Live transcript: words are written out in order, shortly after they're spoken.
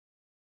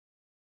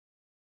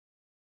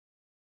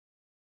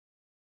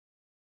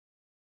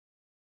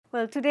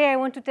Well, today I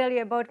want to tell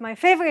you about my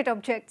favorite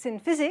objects in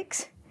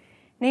physics,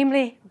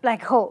 namely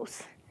black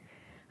holes.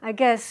 I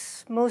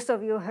guess most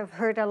of you have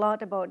heard a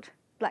lot about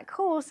black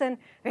holes and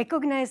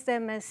recognize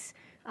them as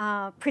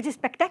pretty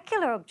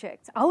spectacular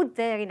objects out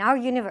there in our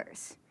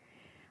universe.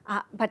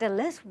 But a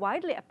less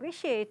widely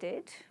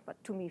appreciated,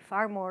 but to me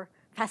far more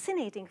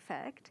fascinating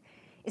fact,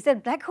 is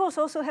that black holes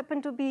also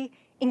happen to be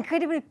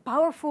incredibly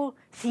powerful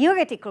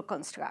theoretical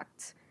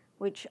constructs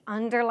which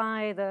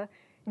underlie the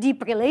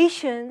deep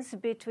relations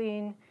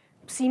between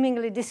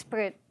seemingly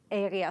disparate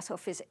areas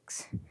of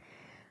physics.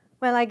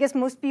 Well, I guess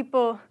most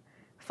people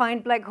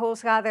find black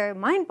holes rather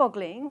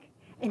mind-boggling,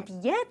 and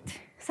yet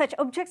such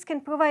objects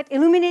can provide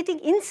illuminating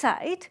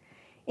insight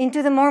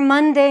into the more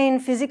mundane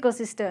physical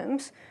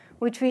systems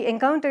which we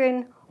encounter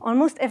in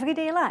almost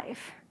everyday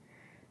life.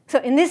 So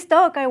in this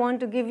talk, I want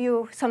to give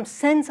you some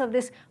sense of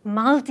this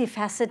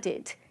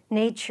multifaceted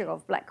nature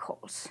of black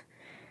holes.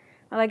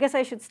 Well, I guess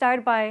I should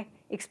start by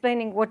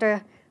explaining what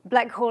a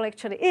black hole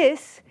actually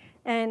is,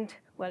 and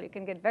well, you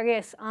can get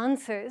various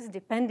answers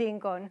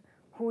depending on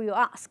who you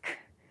ask.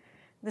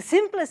 The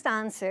simplest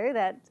answer,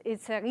 that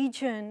it's a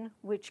region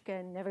which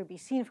can never be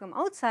seen from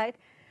outside,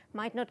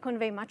 might not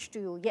convey much to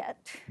you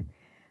yet.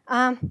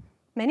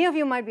 Many of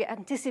you might be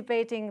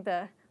anticipating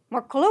the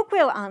more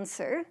colloquial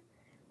answer,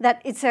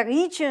 that it's a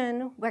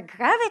region where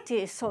gravity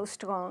is so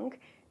strong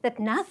that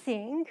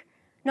nothing,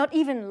 not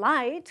even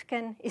light,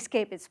 can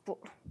escape its pull.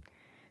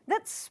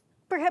 That's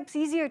perhaps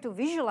easier to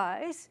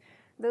visualize,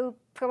 though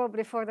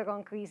probably for the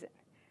wrong reason.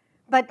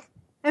 But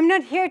I'm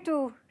not here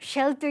to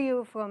shelter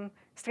you from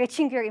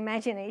stretching your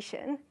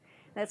imagination.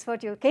 That's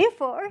what you came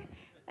for.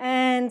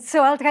 And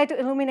so I'll try to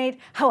illuminate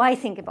how I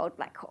think about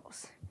black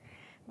holes.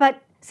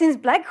 But since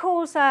black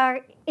holes are,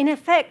 in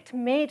effect,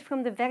 made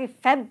from the very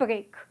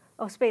fabric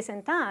of space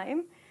and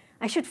time,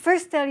 I should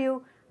first tell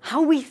you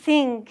how we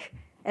think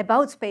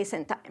about space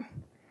and time.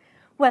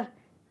 Well,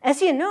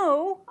 as you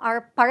know,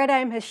 our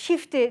paradigm has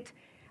shifted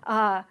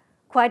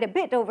quite a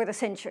bit over the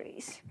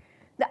centuries.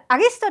 The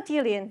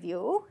Aristotelian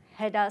view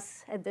had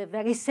us at the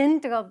very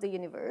center of the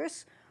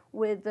universe,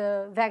 with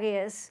the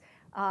various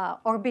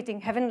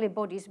orbiting heavenly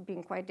bodies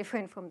being quite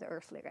different from the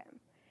earthly realm.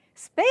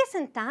 Space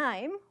and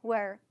time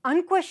were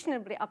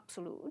unquestionably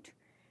absolute,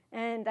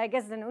 and I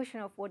guess the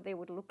notion of what they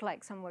would look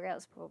like somewhere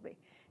else probably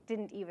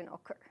didn't even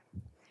occur.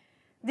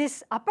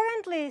 This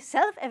apparently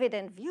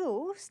self-evident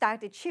view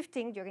started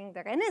shifting during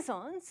the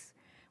Renaissance,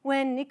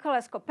 when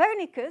Nicholas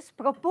Copernicus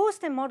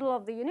proposed a model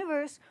of the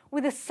universe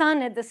with the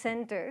sun at the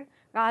center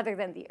rather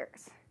than the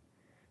Earth.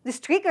 This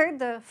triggered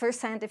the first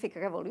scientific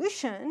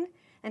revolution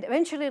and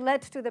eventually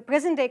led to the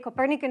present-day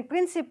Copernican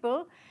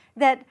principle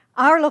that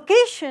our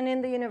location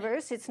in the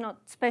universe is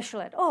not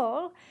special at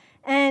all,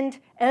 and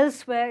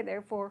elsewhere,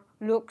 therefore,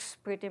 looks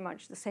pretty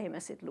much the same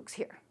as it looks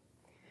here.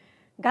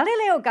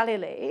 Galileo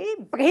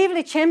Galilei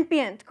bravely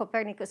championed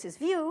Copernicus's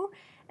view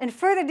and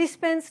further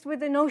dispensed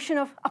with the notion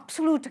of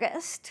absolute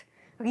rest,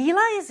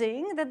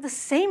 realizing that the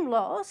same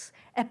laws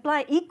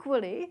apply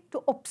equally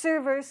to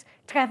observers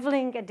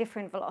traveling at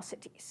different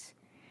velocities.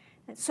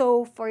 And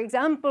so, for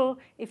example,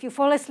 if you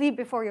fall asleep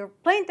before your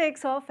plane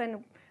takes off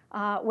and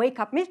wake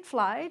up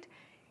mid-flight,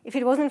 if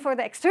it wasn't for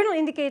the external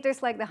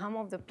indicators like the hum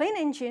of the plane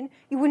engine,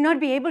 you would not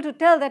be able to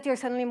tell that you're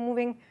suddenly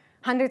moving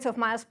hundreds of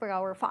miles per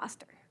hour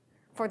faster.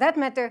 For that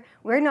matter,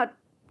 we're not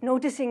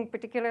noticing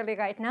particularly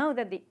right now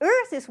that the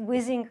Earth is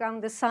whizzing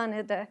around the sun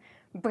at a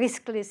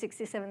briskly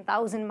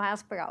 67,000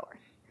 miles per hour.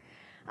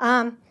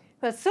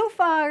 But so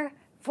far,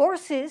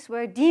 forces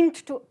were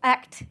deemed to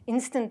act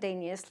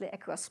instantaneously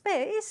across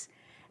space,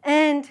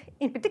 and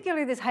in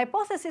particular, this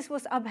hypothesis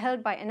was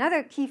upheld by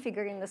another key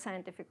figure in the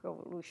scientific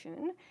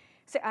revolution,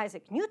 Sir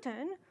Isaac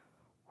Newton,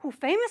 who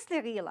famously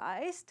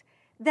realized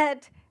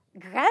that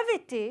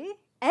gravity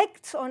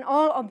acts on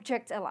all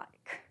objects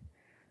alike.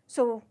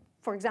 So,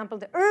 for example,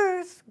 the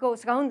Earth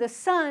goes around the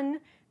sun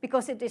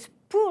because it is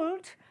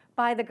pulled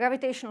by the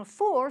gravitational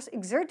force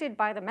exerted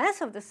by the mass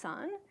of the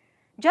sun,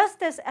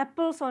 just as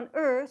apples on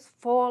Earth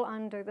fall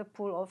under the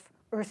pull of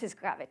Earth's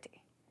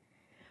gravity.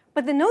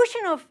 But the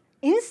notion of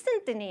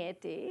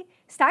instantaneity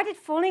started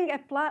falling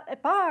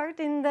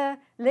apart in the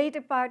later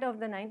part of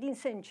the 19th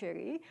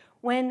century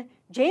when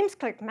James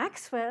Clerk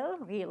Maxwell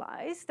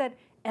realized that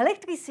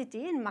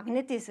electricity and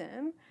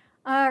magnetism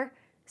are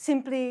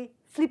simply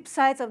flip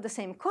sides of the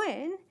same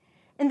coin,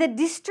 and that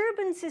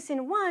disturbances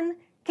in one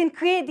can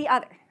create the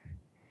other.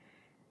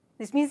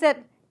 This means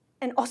that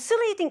an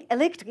oscillating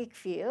electric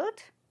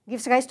field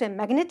gives rise to a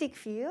magnetic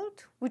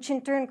field, which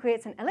in turn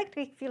creates an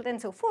electric field, and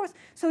so forth,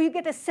 so you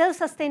get a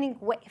self-sustaining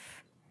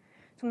wave.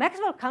 So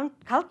Maxwell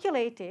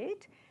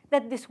calculated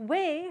that this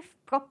wave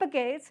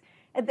propagates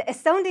at the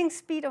astounding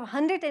speed of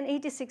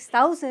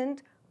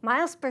 186,000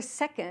 miles per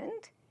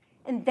second,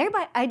 and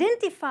thereby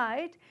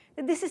identified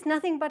that this is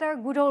nothing but our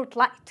good old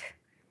light.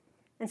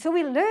 And so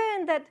we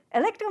learned that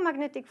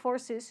electromagnetic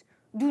forces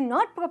do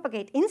not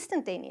propagate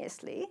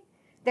instantaneously.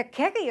 Their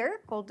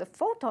carrier, called the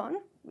photon,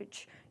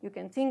 which you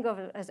can think of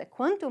as a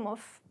quantum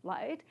of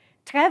light,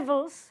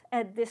 travels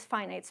at this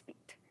finite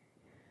speed.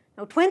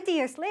 Now, 20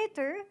 years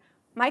later,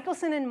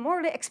 Michelson and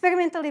Morley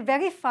experimentally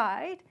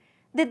verified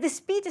that the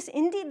speed is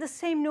indeed the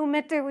same no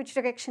matter which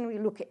direction we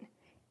look in.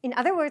 In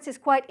other words, it's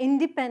quite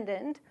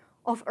independent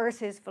of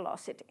Earth's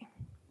velocity.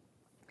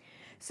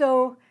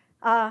 So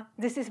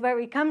this is where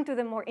we come to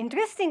the more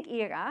interesting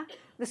era,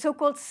 the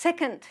so-called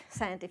second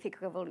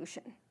scientific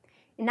revolution.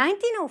 In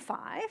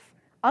 1905,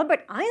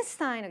 Albert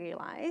Einstein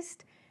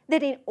realized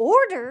that in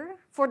order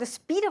for the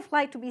speed of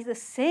light to be the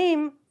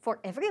same for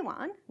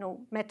everyone,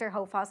 no matter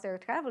how fast they're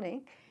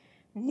traveling,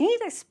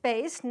 neither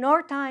space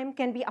nor time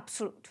can be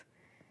absolute.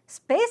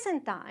 Space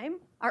and time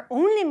are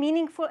only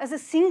meaningful as a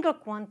single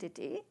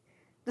quantity,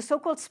 the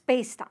so-called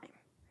space-time.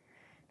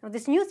 Now,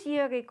 this new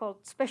theory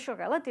called special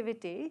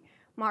relativity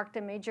marked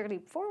a major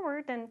leap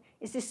forward and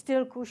is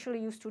still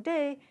crucially used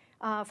today,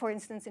 for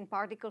instance, in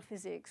particle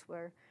physics,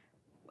 where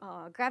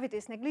gravity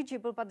is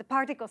negligible, but the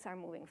particles are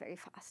moving very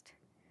fast.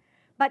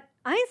 But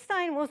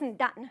Einstein wasn't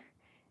done.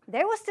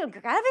 There was still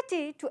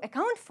gravity to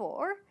account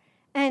for,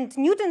 and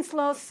Newton's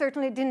laws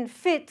certainly didn't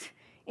fit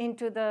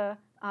into the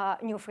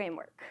new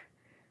framework.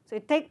 So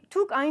it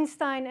took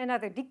Einstein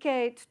another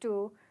decade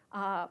to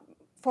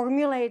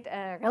formulate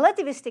a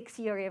relativistic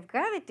theory of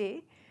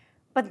gravity,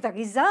 but the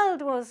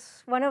result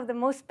was one of the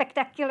most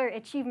spectacular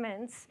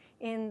achievements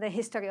in the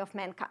history of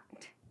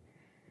mankind.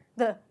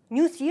 The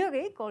new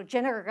theory, called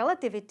general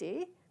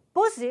relativity,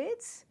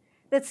 posits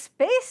that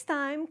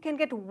space-time can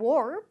get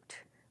warped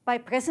by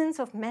presence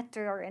of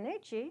matter or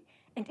energy,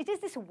 and it is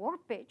this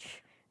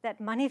warpage that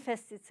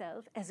manifests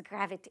itself as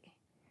gravity.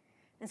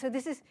 And so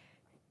this is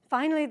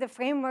finally the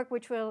framework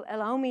which will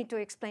allow me to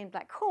explain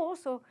black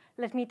holes, so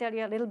let me tell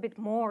you a little bit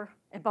more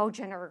about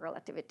general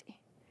relativity.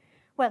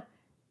 Well,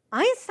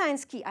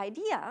 Einstein's key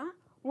idea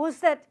was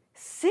that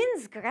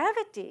since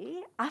gravity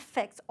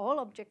affects all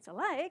objects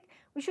alike,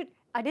 we should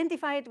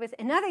identify it with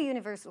another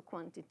universal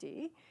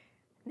quantity,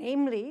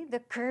 namely the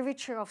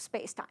curvature of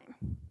space-time.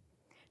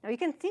 Now, you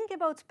can think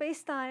about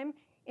space-time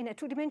in a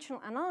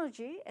two-dimensional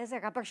analogy as a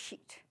rubber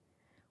sheet.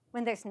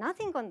 When there's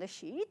nothing on the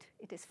sheet,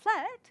 it is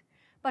flat,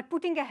 but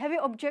putting a heavy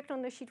object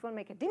on the sheet will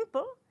make a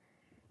dimple,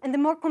 and the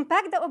more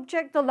compact the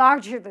object, the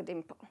larger the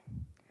dimple.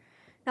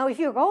 Now, if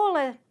you roll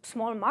a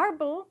small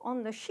marble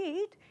on the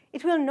sheet,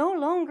 it will no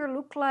longer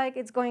look like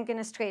it's going in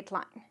a straight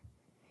line.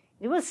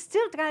 It will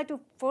still try to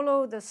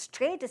follow the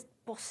straightest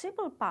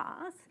possible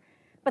path,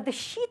 but the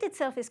sheet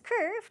itself is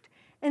curved,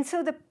 and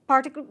so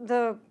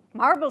the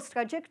marble's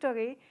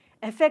trajectory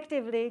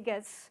effectively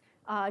gets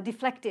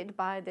deflected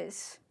by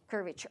this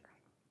curvature.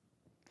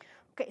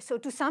 Okay, so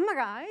to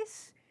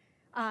summarize,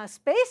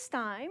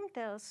 space-time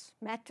tells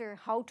matter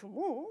how to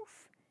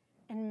move,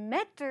 and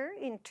matter,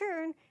 in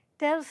turn,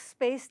 tells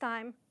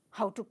space-time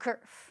how to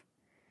curve.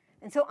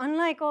 And so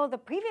unlike all the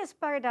previous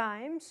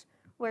paradigms,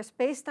 where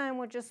space-time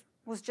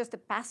was just a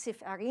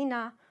passive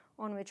arena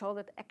on which all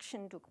that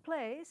action took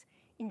place,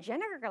 in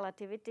general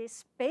relativity,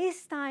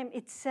 space-time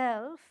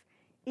itself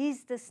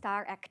is the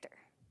star actor.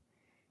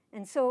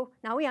 And so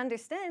now we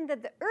understand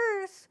that the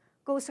Earth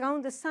goes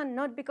around the sun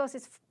not because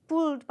it's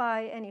pulled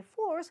by any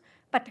force,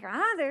 but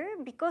rather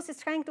because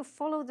it's trying to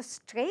follow the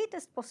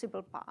straightest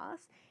possible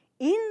path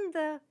in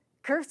the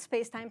curved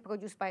space-time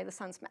produced by the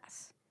sun's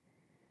mass.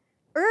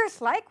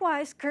 Earth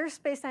likewise curves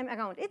space-time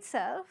around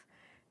itself,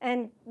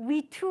 and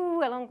we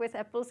too, along with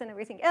apples and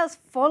everything else,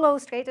 follow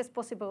straightest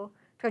possible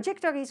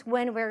trajectories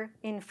when we're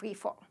in free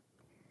fall.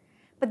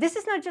 But this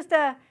is not just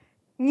a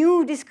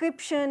new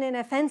description in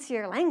a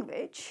fancier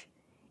language.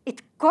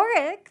 It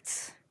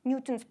corrects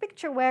Newton's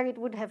picture where it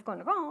would have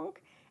gone wrong,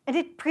 and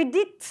it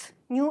predicts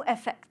new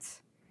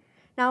effects.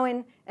 Now,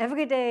 in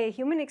everyday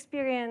human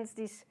experience,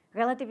 these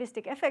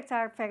relativistic effects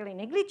are fairly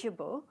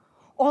negligible,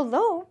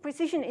 although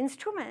precision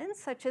instruments,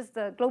 such as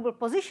the global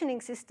positioning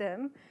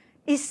system,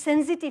 is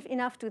sensitive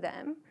enough to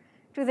them,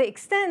 to the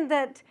extent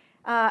that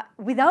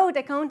without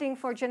accounting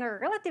for general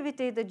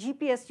relativity, the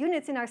GPS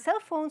units in our cell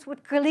phones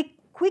would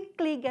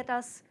quickly get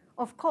us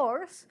off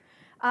course,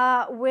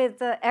 with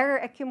the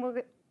error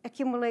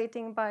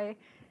accumulating by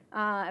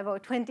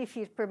about 20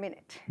 feet per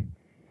minute.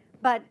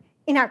 But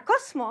in our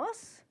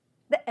cosmos,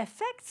 the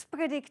effects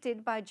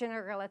predicted by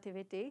general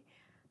relativity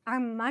are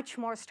much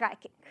more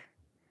striking.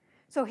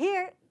 So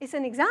here is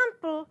an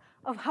example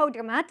of how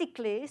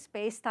dramatically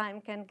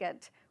space-time can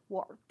get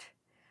warped.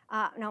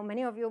 Now,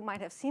 many of you might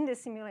have seen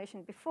this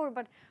simulation before,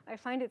 but I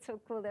find it so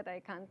cool that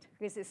I can't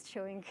resist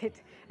showing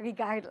it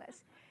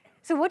regardless.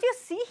 So what you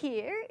see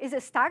here is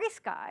a starry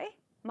sky,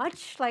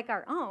 much like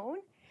our own,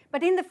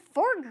 but in the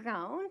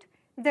foreground,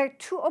 there are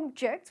two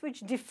objects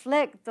which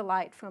deflect the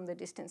light from the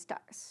distant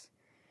stars.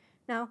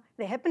 Now,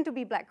 they happen to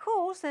be black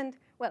holes, and,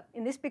 well,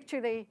 in this picture,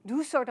 they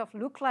do sort of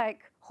look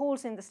like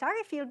holes in the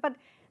starry field, but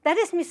that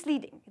is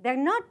misleading. They're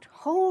not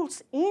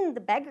holes in the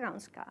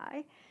background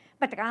sky,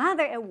 but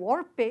rather a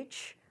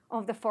warpage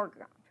of the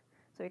foreground.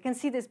 So you can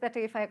see this better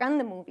if I run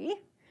the movie.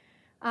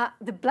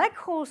 The black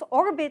holes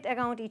orbit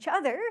around each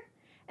other,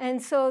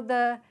 and so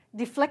the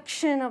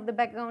deflection of the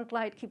background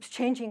light keeps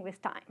changing with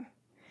time.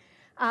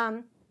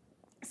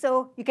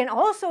 So you can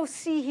also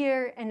see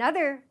here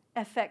another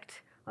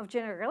effect of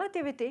general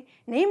relativity,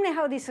 namely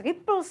how these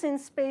ripples in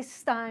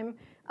space-time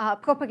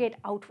propagate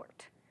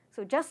outward.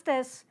 So just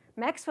as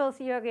Maxwell's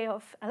theory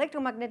of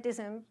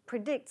electromagnetism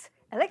predicts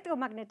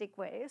electromagnetic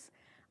waves,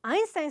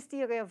 Einstein's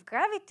theory of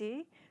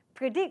gravity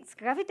predicts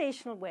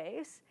gravitational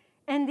waves,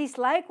 and these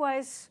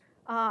likewise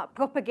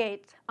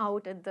propagate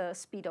out at the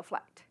speed of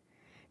light.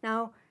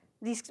 Now,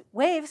 these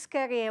waves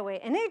carry away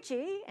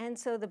energy, and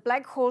so the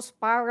black holes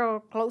spiral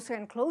closer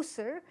and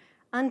closer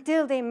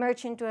until they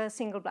merge into a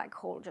single black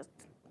hole, just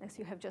as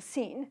you have just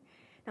seen.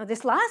 Now,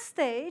 this last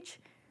stage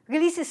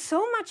releases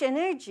so much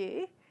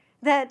energy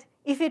that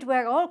if it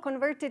were all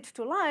converted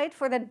to light,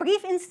 for that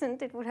brief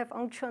instant, it would have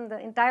outshone the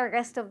entire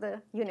rest of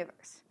the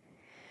universe.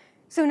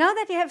 So now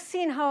that you have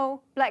seen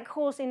how black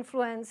holes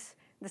influence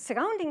the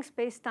surrounding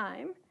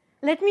space-time,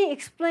 let me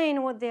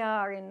explain what they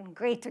are in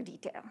greater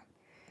detail.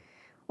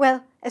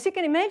 Well, as you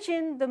can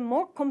imagine, the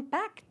more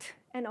compact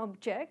an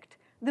object,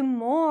 the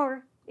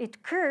more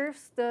it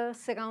curves the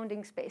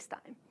surrounding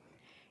space-time.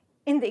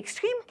 In the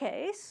extreme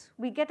case,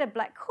 we get a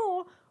black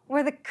hole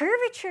where the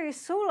curvature is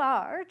so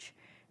large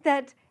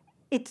that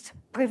it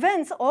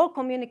prevents all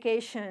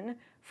communication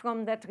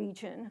from that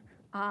region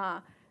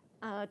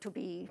to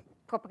be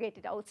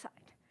propagated outside.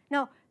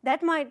 Now,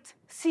 that might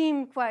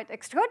seem quite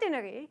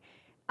extraordinary,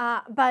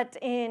 but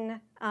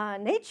in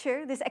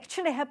nature, this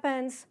actually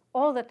happens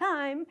all the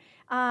time,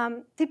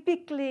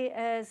 typically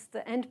as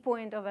the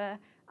endpoint of a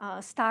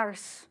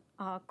star's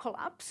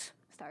collapse,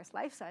 star's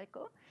life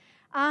cycle.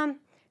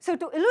 So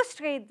to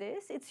illustrate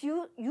this, it's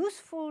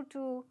useful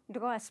to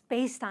draw a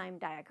space-time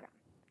diagram.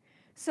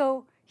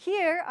 So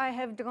here I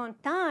have drawn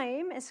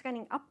time as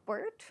running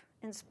upward,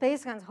 and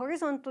space runs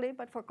horizontally,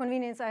 but for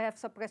convenience, I have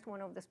suppressed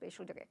one of the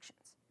spatial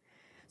directions.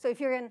 So if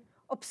you're an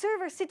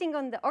observer sitting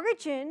on the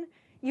origin,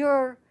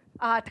 your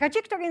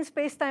trajectory in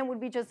space-time would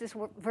be just this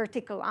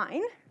vertical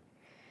line.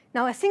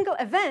 Now, a single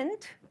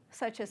event,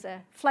 such as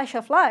a flash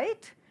of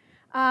light,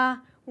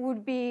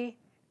 would be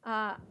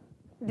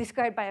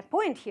described by a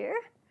point here.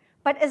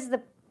 But as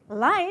the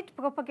light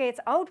propagates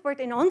outward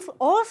in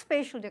all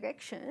spatial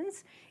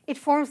directions, it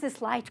forms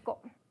this light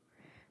cone.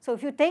 So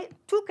if you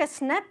took a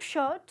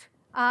snapshot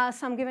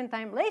some given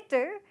time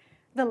later,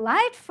 the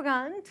light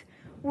front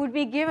would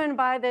be given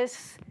by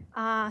this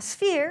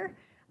sphere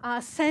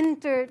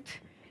centered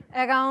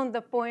around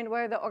the point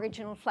where the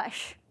original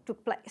flash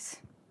took place.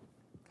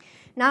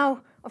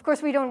 Now, of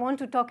course, we don't want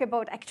to talk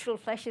about actual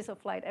flashes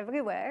of light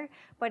everywhere,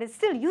 but it's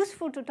still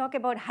useful to talk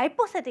about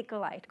hypothetical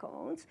light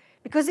cones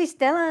because these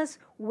tell us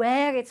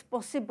where it's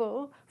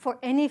possible for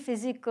any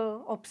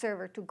physical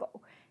observer to go.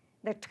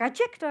 The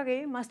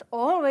trajectory must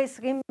always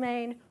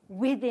remain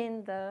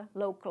within the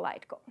local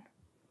light cone.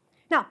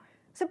 Now,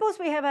 suppose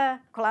we have a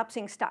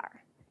collapsing star.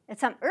 At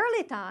some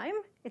early time,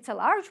 it's a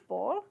large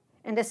ball,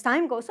 and as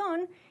time goes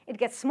on, it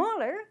gets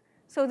smaller,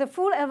 so the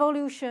full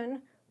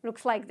evolution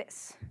looks like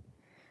this.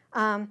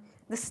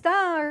 The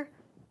star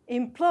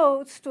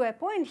implodes to a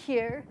point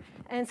here,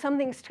 and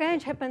something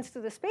strange happens to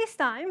the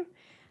space-time,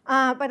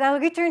 but I'll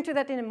return to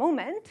that in a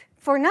moment.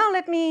 For now,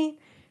 let me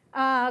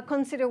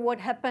consider what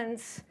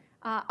happens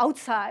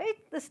outside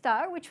the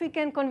star, which we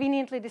can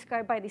conveniently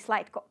describe by these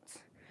light cones.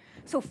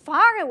 So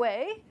far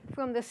away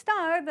from the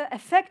star, the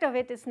effect of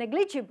it is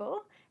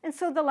negligible, and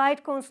so the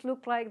light cones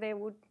look like they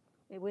would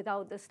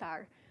without the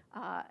star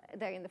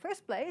there in the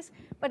first place.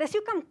 But as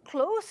you come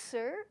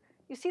closer,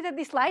 you see that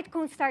these light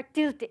cones start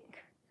tilting.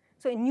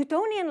 So in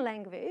Newtonian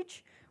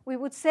language, we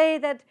would say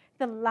that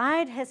the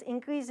light has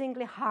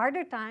increasingly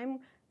harder time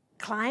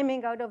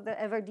climbing out of the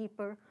ever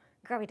deeper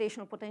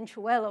gravitational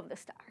potential well of the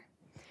star.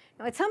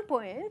 Now, at some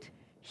point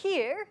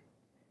here,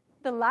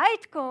 the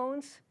light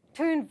cones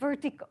turn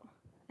vertical.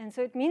 And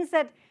so it means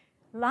that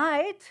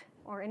light,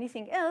 or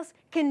anything else,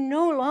 can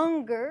no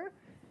longer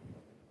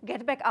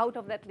get back out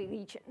of that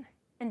region.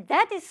 And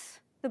that is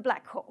the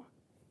black hole.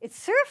 Its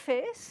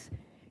surface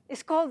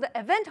is called the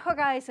event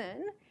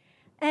horizon,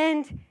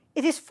 and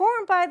it is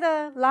formed by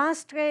the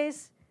last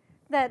rays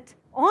that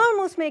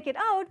almost make it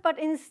out, but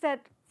instead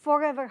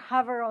forever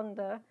hover on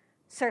the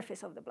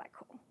surface of the black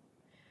hole.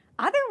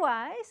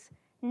 Otherwise,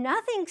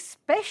 nothing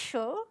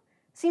special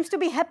seems to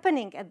be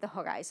happening at the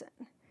horizon.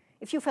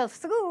 If you fell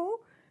through,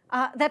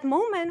 that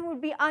moment would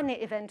be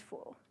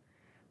uneventful.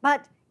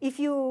 But if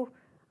you,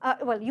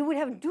 you would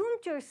have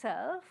doomed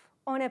yourself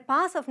on a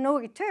path of no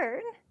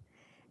return,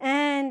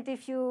 and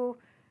if you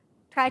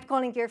tried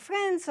calling your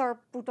friends or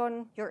put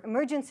on your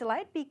emergency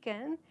light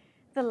beacon,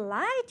 the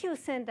light you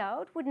send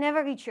out would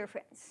never reach your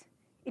friends.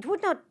 It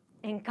would not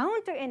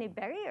encounter any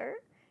barrier.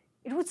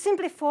 It would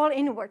simply fall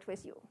inward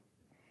with you.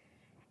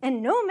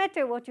 And no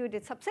matter what you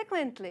did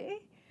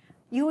subsequently,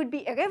 you would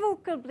be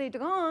irrevocably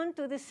drawn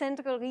to the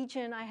central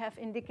region I have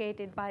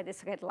indicated by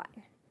this red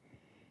line.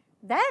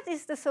 That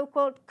is the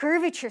so-called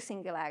curvature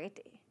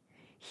singularity.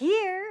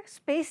 Here,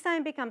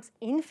 space-time becomes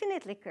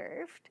infinitely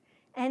curved,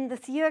 and the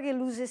theory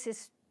loses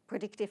its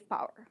predictive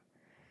power.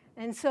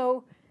 And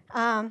so,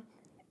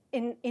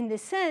 in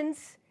this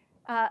sense,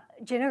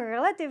 general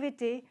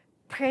relativity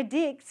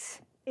predicts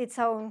its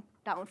own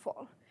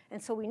downfall.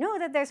 And so we know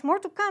that there's more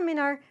to come in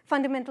our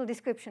fundamental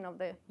description of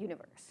the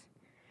universe.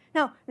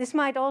 Now, this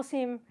might all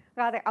seem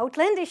rather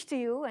outlandish to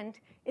you, and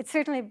it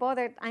certainly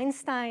bothered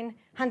Einstein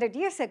 100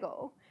 years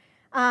ago.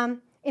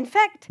 In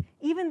fact,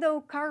 even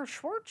though Karl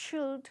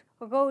Schwarzschild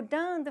wrote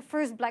down the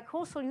first black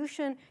hole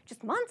solution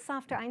just months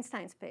after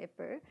Einstein's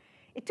paper,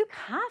 it took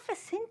half a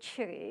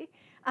century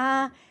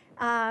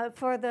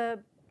for the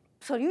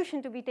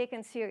solution to be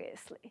taken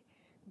seriously.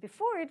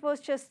 Before, it was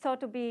just thought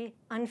to be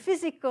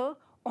unphysical,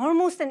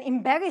 almost an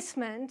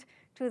embarrassment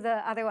to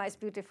the otherwise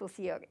beautiful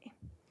theory.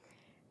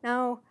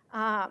 Now,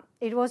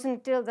 it wasn't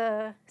until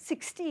the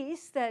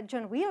 60s that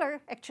John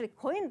Wheeler actually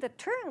coined the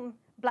term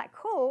black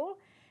hole,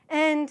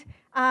 and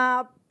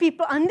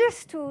people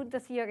understood the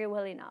theory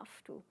well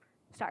enough to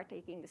start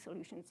taking the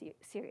solution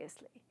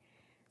seriously.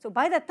 So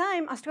by that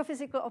time,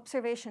 astrophysical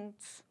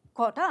observations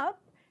caught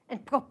up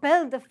and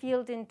propelled the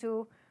field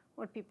into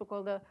what people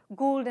call the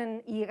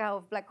golden era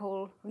of black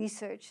hole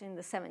research in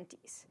the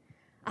 70s.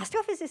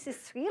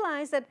 Astrophysicists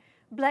realized that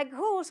black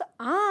holes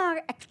are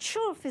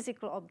actual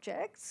physical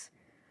objects,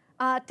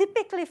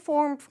 typically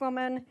formed from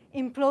an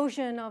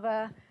implosion of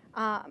a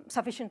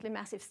sufficiently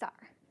massive star.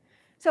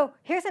 So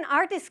here's an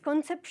artist's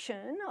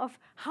conception of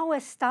how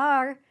a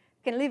star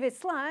can live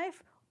its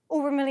life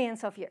over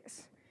millions of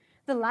years.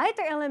 The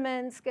lighter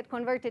elements get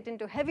converted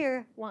into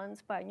heavier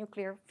ones by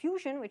nuclear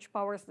fusion, which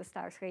powers the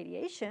star's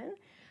radiation,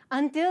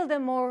 until the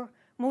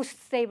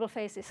most stable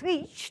phase is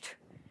reached.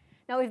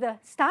 Now, if the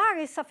star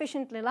is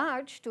sufficiently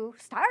large to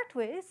start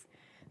with,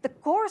 the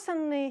core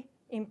suddenly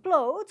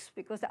implodes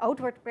because the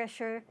outward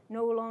pressure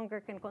no longer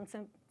can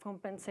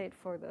compensate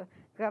for the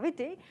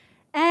gravity,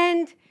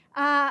 and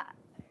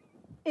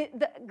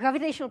the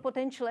gravitational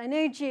potential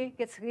energy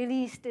gets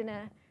released in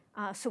a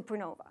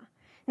supernova.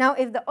 Now,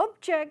 if the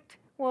object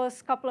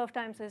was a couple of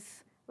times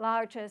as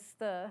large as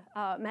the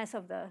mass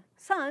of the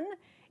sun,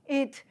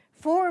 it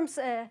forms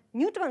a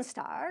neutron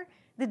star,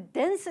 the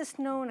densest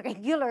known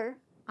regular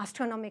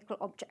astronomical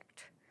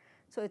object.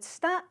 So its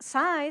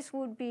size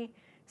would be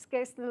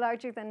scarcely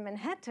larger than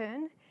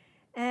Manhattan,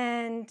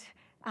 and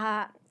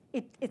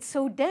it's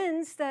so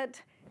dense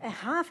that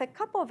half a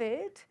cup of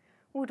it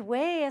would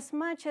weigh as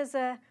much as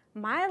a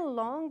mile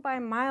long by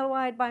mile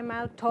wide by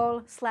mile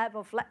tall slab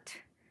of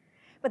lead.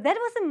 But that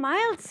was a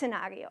mild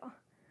scenario.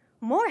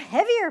 More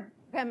heavier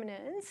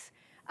remnants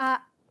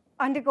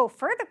undergo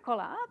further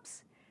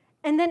collapse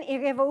and then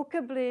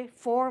irrevocably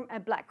form a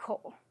black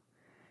hole.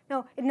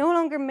 Now, it no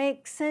longer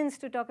makes sense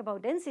to talk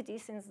about density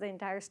since the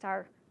entire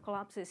star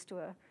collapses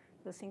to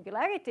the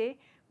singularity,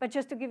 but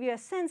just to give you a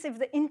sense, if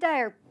the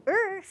entire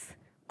Earth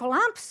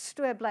collapsed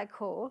to a black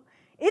hole,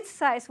 its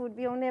size would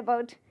be only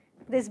about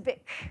this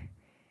big.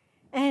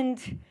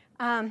 And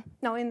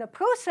now in the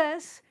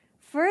process,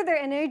 further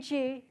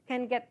energy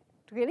can get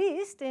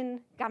released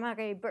in gamma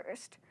ray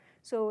burst.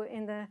 So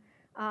in the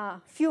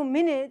few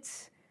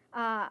minutes,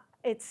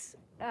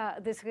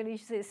 this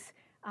releases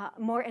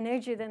more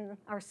energy than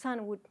our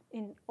sun would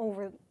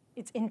over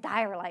its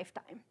entire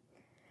lifetime.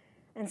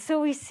 And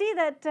so we see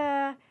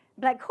that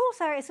black holes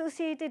are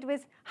associated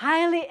with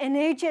highly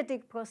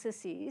energetic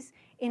processes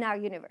in our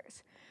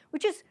universe,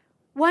 which is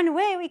one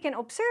way we can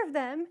observe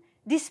them,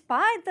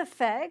 despite the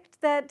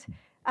fact that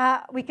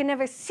we can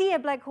never see a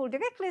black hole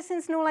directly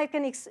since no light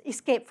can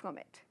escape from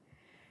it.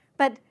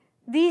 But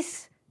the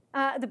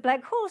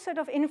black holes sort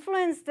of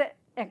influence the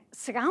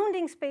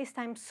surrounding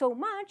space-time so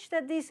much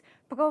that these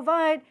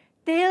provide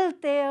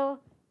telltale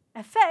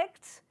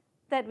effects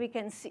that we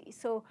can see.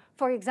 So,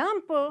 for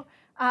example,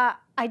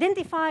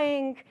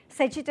 identifying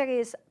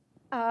Sagittarius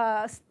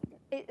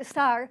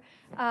star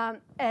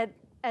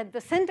at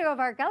the center of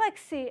our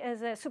galaxy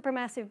as a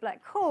supermassive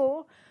black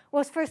hole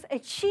was first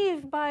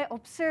achieved by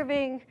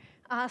observing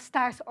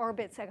stars'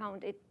 orbits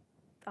around it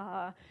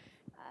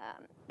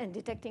and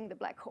detecting the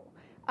black hole.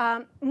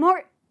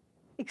 More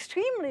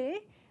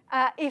extremely,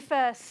 if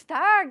a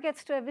star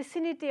gets to a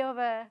vicinity of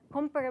a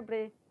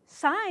comparably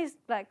sized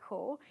black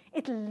hole,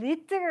 it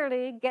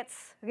literally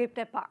gets ripped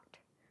apart.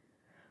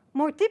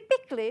 More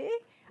typically,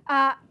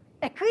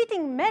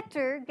 accreting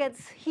matter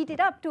gets heated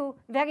up to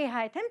very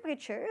high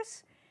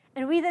temperatures,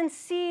 and we then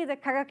see the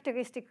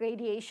characteristic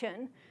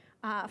radiation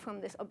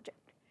from this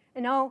object.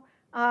 And now,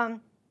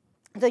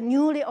 the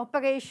newly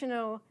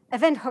operational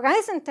Event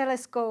Horizon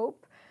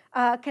Telescope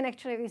can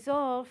actually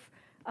resolve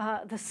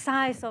the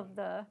size of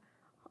the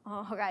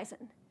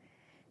horizon.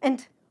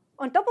 And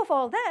on top of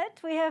all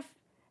that, we have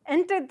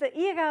entered the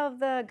era of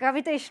the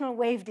gravitational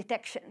wave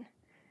detection.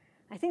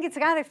 I think it's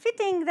rather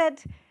fitting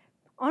that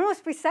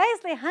almost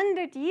precisely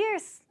 100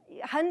 years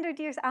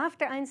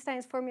after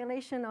Einstein's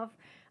formulation of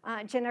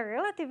general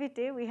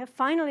relativity, we have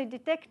finally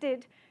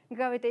detected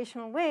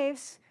gravitational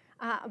waves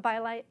by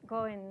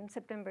LIGO in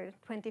September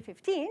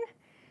 2015.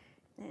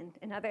 And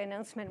another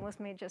announcement was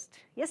made just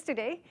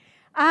yesterday.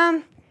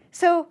 And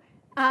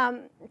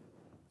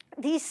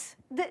this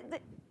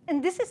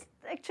is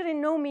actually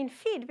no mean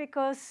feat,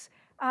 because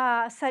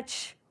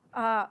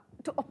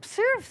to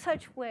observe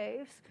such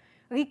waves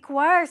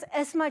requires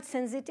as much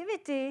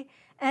sensitivity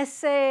as,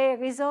 say,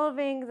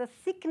 resolving the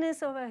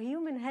thickness of a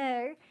human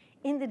hair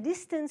in the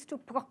distance to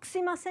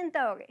Proxima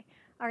Centauri,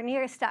 our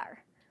nearest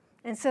star.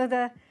 And so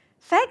the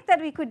fact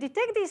that we could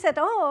detect this at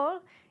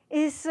all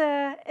is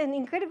an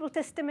incredible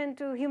testament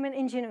to human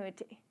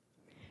ingenuity.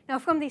 Now,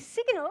 from these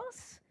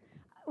signals,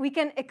 we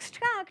can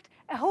extract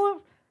a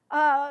whole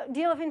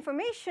deal of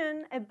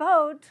information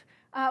about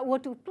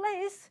what took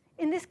place,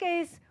 in this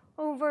case,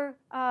 over,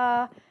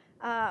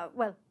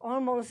 well,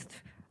 almost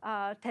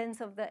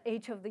tenths of the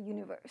age of the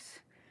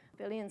universe,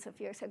 billions of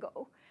years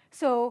ago.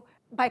 So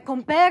by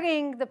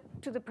comparing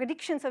to the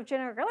predictions of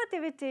general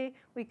relativity,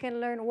 we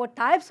can learn what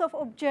types of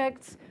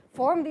objects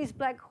form these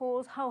black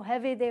holes, how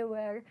heavy they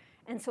were,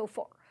 and so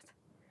forth.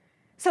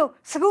 So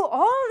through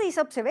all these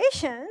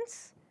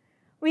observations,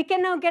 we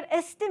can now get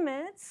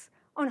estimates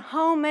on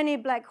how many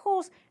black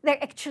holes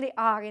there actually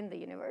are in the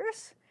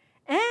universe.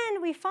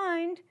 And we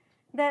find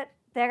that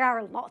there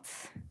are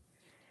lots.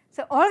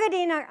 So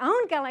already in our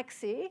own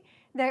galaxy,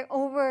 there are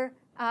over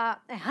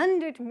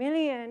 100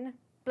 million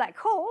black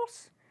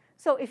holes.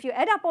 So if you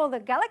add up all the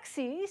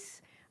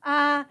galaxies,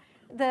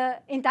 the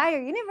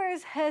entire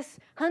universe has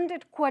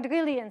 100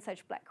 quadrillion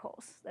such black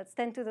holes. That's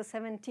 10 to the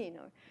 17,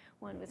 or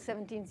one with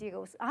 17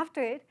 zeros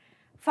after it.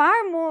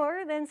 Far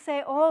more than,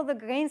 say, all the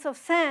grains of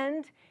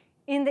sand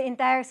in the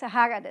entire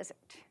Sahara Desert.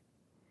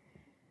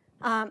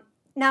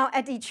 Now,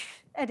 at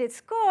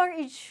its core,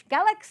 each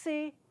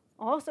galaxy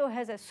also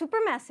has a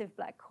supermassive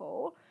black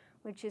hole,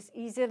 which is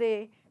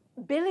easily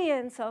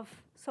billions of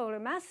solar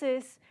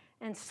masses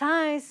and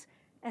size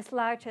as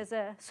large as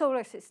a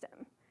solar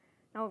system.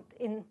 Now,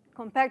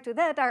 compared to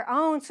that, our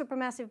own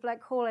supermassive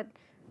black hole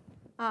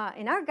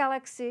in our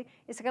galaxy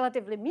is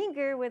relatively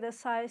meager, with a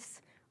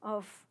size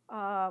of,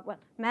 well,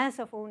 mass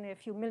of only a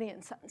few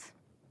million suns.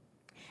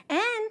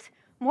 And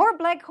more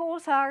black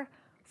holes are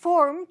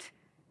formed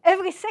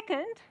every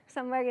second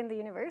somewhere in the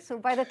universe. So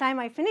by the time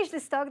I finish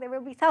this talk, there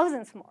will be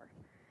thousands more.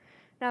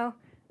 Now,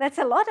 that's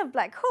a lot of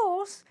black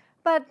holes,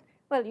 but,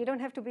 well, you don't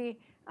have to be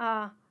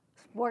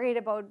worried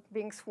about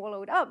being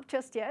swallowed up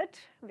just yet,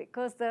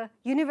 because the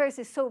universe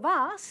is so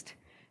vast.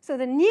 So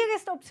the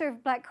nearest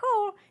observed black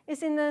hole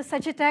is in the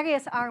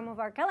Sagittarius arm of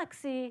our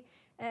galaxy,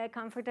 a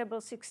comfortable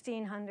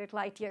 1,600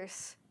 light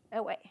years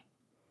away.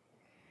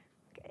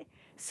 Okay.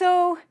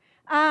 So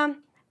I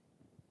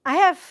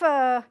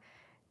have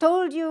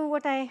told you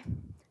what I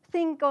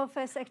think of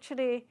as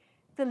actually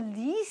the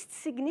least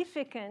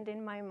significant,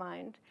 in my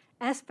mind,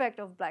 aspect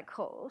of black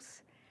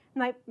holes.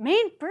 My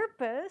main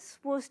purpose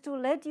was to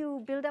let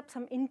you build up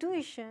some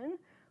intuition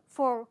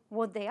for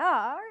what they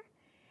are,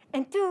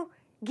 and to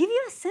give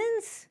you a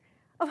sense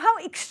of how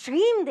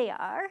extreme they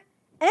are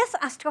as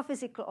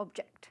astrophysical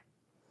objects.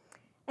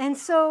 And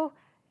so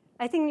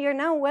I think you're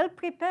now well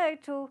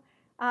prepared to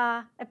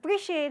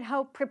appreciate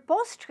how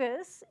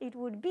preposterous it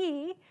would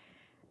be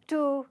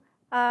to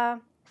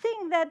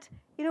think that,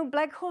 you know,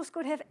 black holes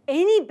could have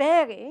any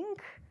bearing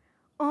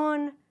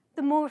on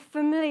the more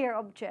familiar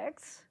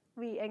objects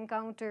we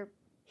encounter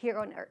here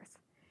on Earth.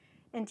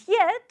 And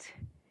yet,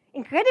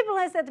 incredible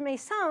as that may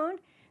sound,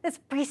 that's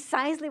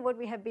precisely what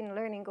we have been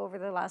learning over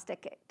the last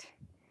decade.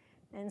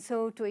 And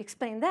so to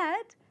explain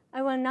that,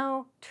 I will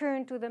now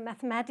turn to the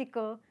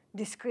mathematical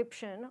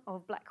description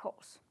of black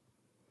holes.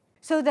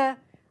 So the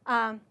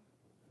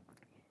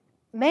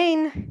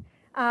main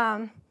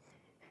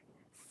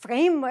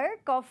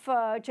framework of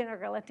general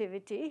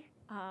relativity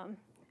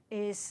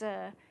is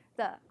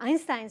the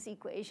Einstein's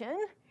equation,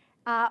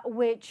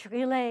 which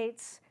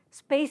relates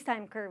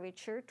space-time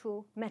curvature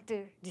to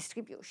matter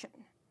distribution.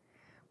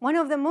 One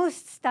of the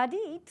most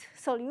studied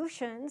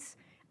solutions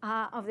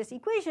of this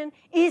equation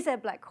is a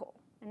black hole.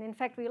 And in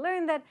fact, we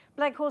learned that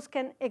black holes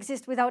can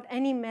exist without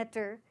any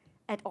matter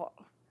at all.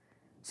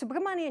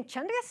 Subramanian and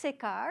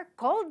Chandrasekhar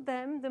called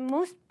them the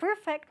most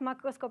perfect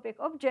macroscopic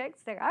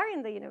objects there are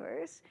in the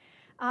universe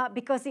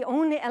because the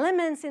only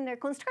elements in their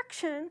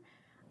construction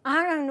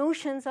are our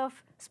notions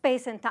of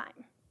space and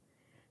time.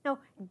 Now,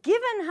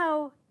 given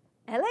how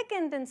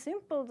elegant and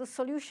simple the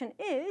solution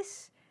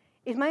is,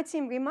 it might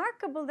seem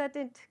remarkable that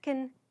it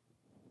can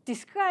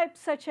describe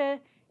such an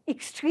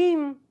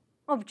extreme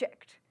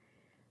object.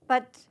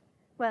 But,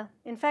 well,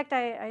 in fact,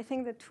 I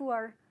think the two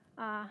are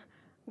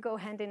go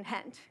hand in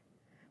hand.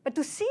 But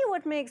to see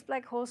what makes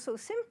black holes so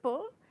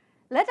simple,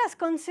 let us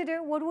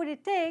consider what would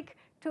it take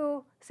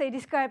to, say,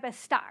 describe a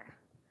star.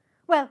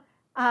 Well,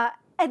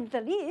 at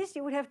the least,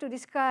 you would have to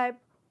describe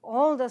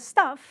all the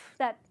stuff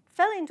that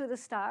fell into the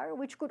star,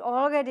 which could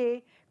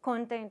already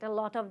contain a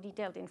lot of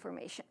detailed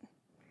information.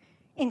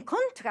 In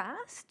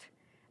contrast,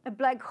 a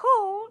black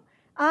hole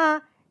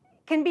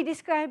can be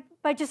described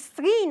by just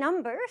 3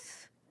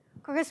 numbers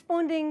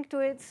corresponding to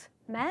its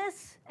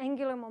mass,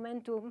 angular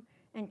momentum,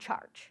 and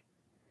charge.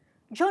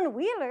 John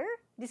Wheeler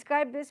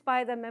described this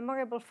by the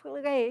memorable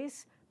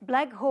phrase,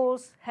 "Black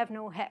holes have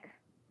no hair."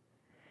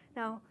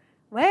 Now,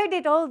 where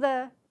did all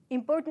the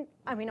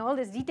all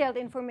this detailed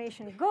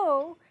information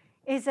go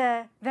is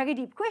a very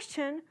deep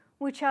question,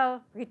 which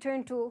I'll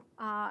return to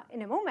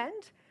in a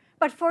moment.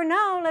 But for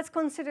now, let's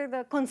consider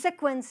the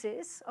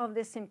consequences of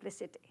this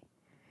simplicity.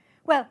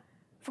 Well,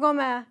 from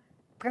a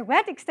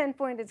pragmatic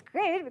standpoint, it's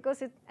great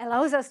because it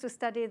allows us to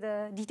study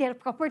the detailed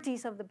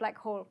properties of the black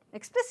hole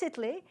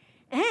explicitly,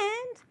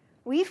 and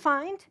we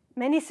find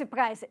many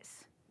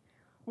surprises.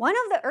 One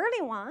of the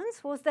early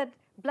ones was that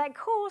black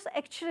holes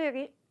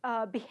actually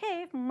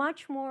behave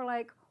much more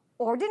like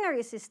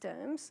ordinary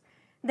systems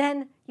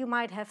than you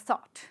might have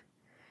thought.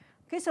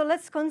 Okay, so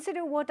let's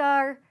consider what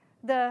are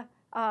the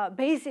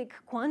basic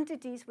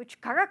quantities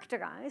which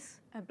characterize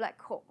a black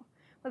hole.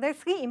 Well, there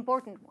are three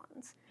important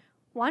ones.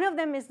 One of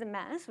them is the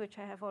mass, which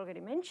I have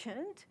already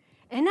mentioned.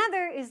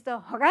 Another is the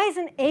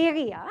horizon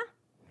area.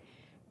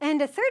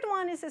 And the third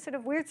one is a sort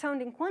of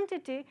weird-sounding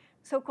quantity,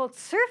 so-called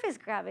surface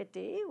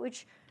gravity,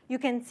 which you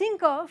can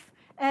think of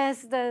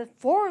as the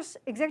force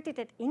exerted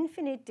at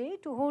infinity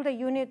to hold a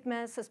unit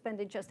mass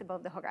suspended just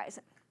above the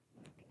horizon.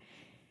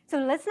 So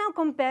let's now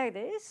compare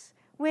this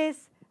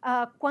with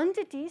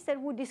quantities that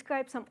would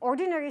describe some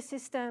ordinary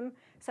system,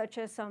 such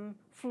as some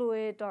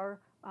fluid or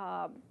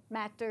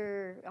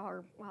matter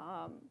or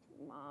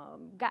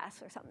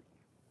gas or something.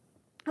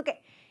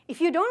 Okay, if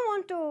you don't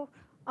want to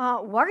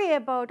worry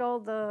about all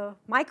the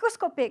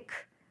microscopic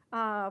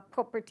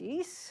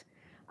properties,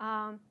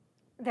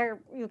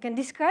 you can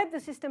describe the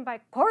system by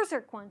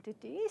coarser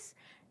quantities,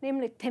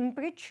 namely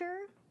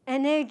temperature,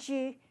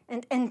 energy,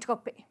 and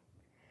entropy.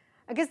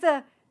 I guess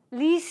the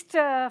least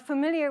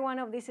familiar one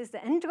of this is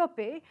the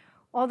entropy,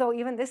 although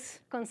even this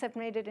concept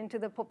made it into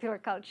the popular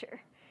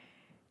culture.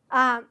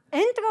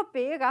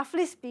 Entropy,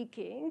 roughly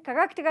speaking,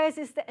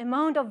 characterizes the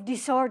amount of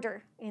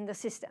disorder in the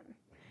system.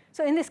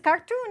 So in this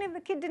cartoon, if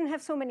the kid didn't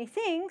have so many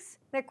things,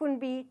 there couldn't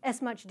be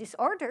as much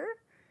disorder.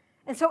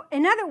 And so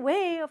another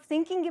way of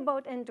thinking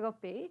about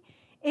entropy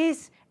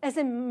is as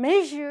a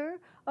measure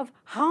of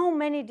how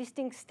many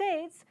distinct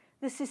states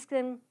the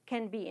system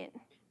can be in.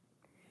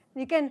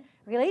 You can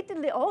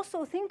relatedly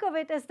also think of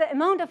it as the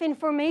amount of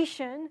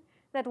information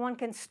that one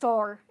can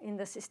store in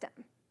the system.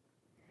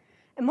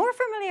 A more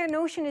familiar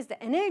notion is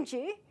the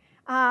energy,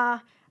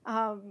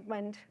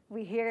 when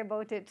we hear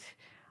about it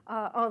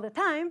all the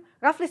time.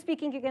 Roughly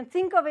speaking, you can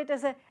think of it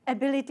as an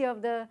ability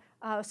of the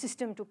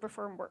system to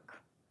perform work.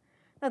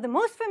 Now, the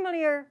most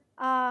familiar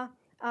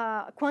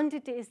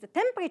quantity is the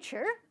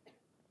temperature,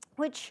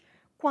 which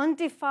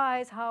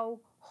quantifies how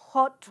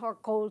hot or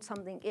cold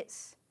something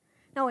is.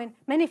 Now, in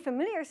many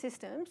familiar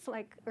systems,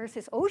 like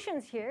Earth's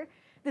oceans here,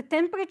 the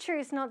temperature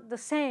is not the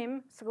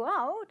same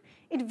throughout.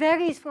 It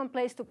varies from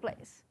place to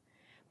place.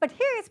 But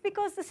here it's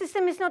because the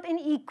system is not in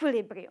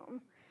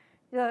equilibrium.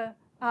 The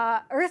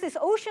Earth's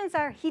oceans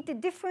are heated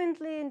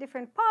differently in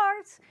different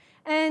parts,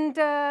 and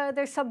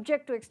they're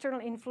subject to external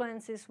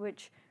influences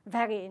which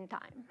vary in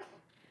time.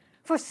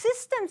 For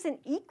systems in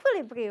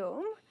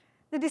equilibrium,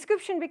 the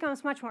description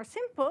becomes much more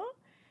simple,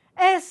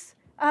 as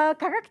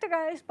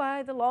characterized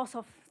by the laws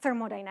of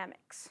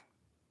thermodynamics.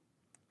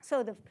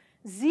 So the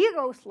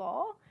zeroth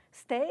law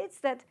states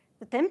that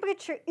the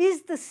temperature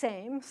is the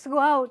same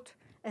throughout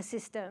a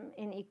system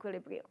in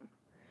equilibrium.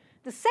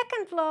 The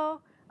second law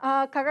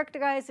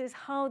characterizes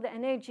how the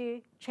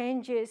energy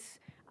changes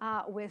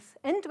with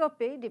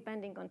entropy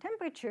depending on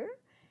temperature.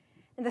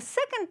 And the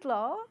second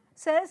law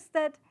says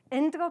that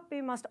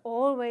entropy must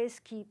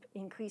always keep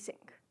increasing.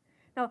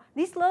 Now,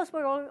 these laws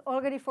were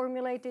already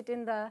formulated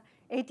in the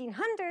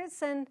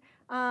 1800s and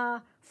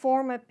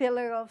form a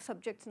pillar of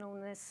subjects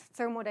known as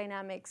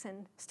thermodynamics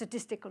and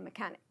statistical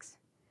mechanics.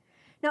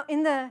 Now,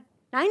 in the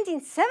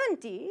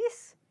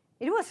 1970s,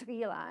 it was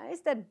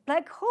realized that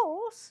black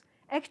holes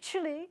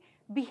actually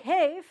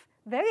behave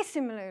very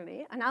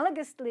similarly,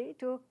 analogously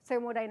to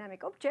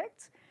thermodynamic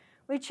objects,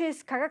 which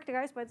is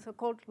characterized by the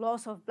so-called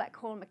laws of black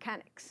hole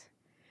mechanics.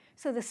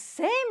 So the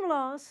same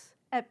laws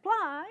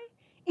apply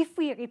if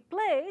we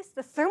replace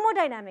the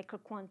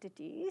thermodynamical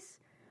quantities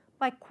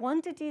by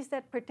quantities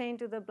that pertain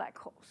to the black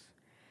holes.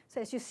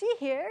 So as you see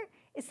here,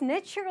 it's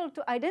natural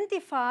to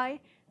identify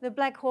the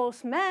black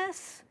hole's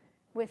mass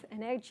with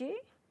energy,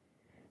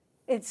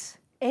 its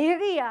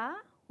area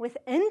with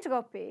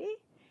entropy,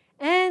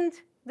 and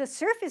the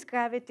surface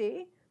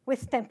gravity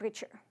with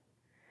temperature.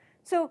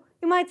 So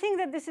you might think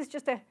that this is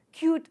just a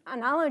cute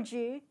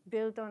analogy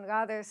built on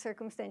rather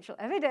circumstantial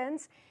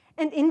evidence,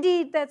 and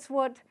indeed that's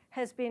what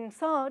has been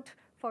thought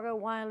for a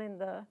while in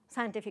the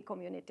scientific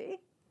community.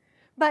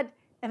 But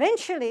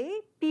eventually,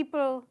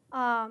 people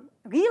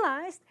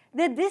realized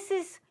that this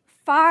is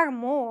far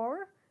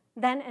more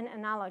than an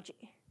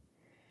analogy.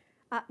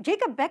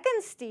 Jacob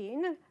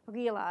Bekenstein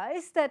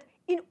realized that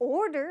in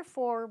order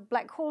for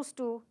black holes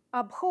to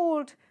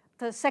uphold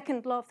the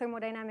second law of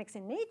thermodynamics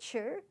in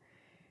nature,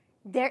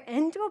 their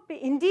entropy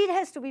indeed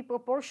has to be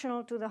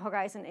proportional to the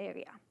horizon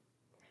area.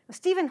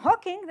 Stephen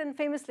Hawking then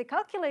famously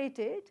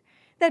calculated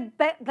that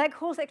black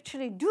holes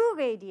actually do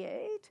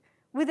radiate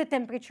with a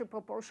temperature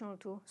proportional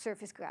to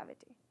surface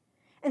gravity.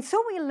 And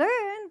so we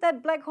learned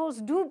that black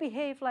holes do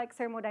behave like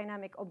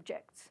thermodynamic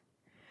objects.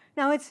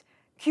 Now it's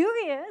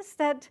curious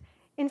that,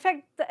 in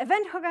fact, the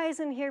event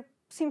horizon here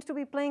seems to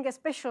be playing a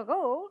special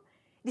role,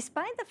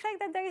 despite the fact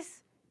that there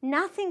is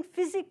nothing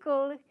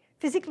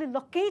physically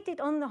located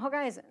on the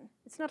horizon.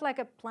 It's not like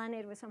a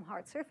planet with some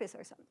hard surface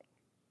or something.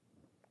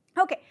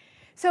 Okay,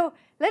 So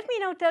let me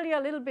now tell you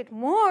a little bit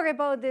more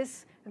about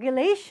this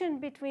relation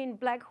between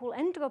black hole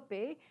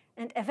entropy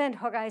and event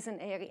horizon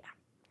area.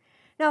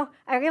 Now,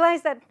 I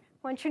realize that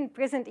one shouldn't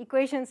present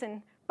equations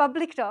in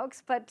public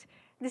talks, but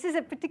this is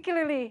a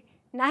particularly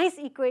nice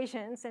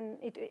equation, and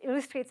it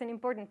illustrates an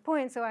important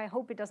point, so I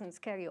hope it doesn't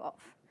scare you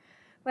off.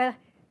 Well,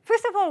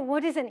 first of all,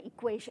 what is an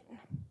equation?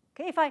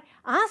 Okay, if I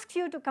ask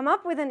you to come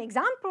up with an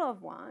example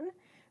of one,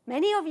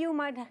 many of you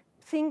might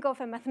think of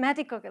a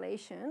mathematical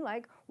relation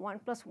like 1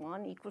 +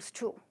 1 =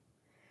 2.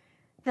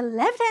 The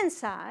left-hand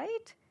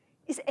side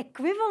is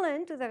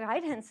equivalent to the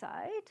right-hand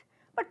side,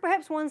 but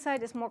perhaps one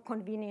side is more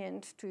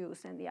convenient to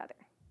use than the other.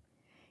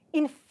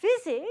 In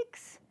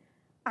physics,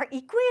 our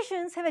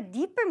equations have a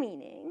deeper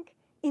meaning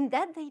in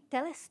that they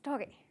tell a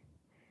story.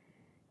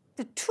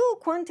 The two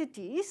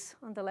quantities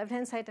on the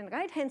left-hand side and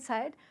right-hand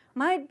side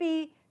might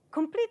be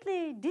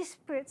completely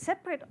disparate,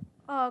 separate,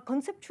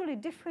 conceptually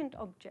different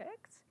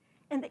objects,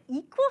 and the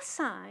equal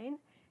sign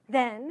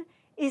then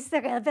is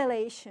the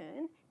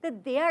revelation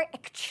that they are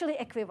actually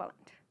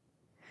equivalent.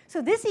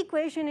 So this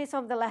equation is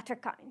of the latter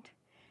kind,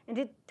 and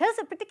it tells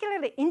a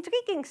particularly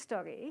intriguing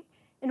story,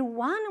 and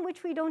one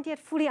which we don't yet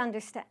fully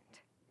understand.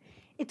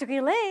 It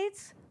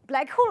relates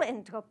black hole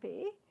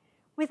entropy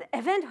with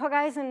event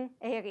horizon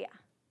area.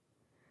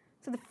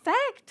 So the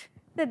fact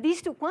that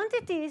these two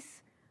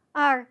quantities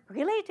are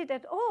related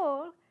at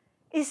all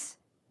is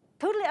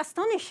totally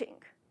astonishing,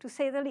 to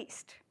say the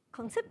least.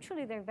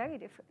 Conceptually, they're very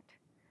different.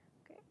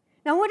 Okay?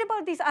 Now, what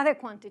about these other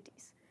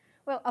quantities?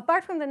 Well,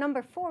 apart from the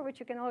number 4, which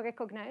you can all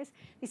recognize,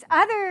 these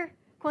other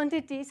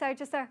quantities are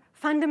just our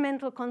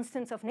fundamental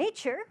constants of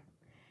nature,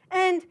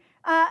 and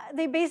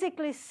they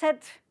basically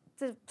set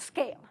the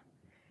scale.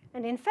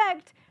 And in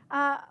fact,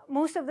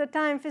 most of the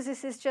time,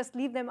 physicists just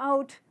leave them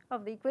out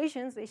of the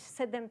equations. They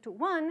set them to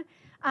 1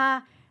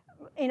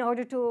 in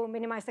order to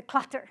minimize the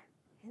clutter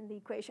in the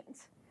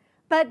equations.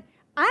 But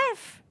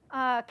I've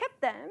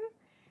kept them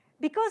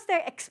because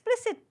their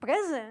explicit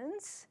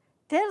presence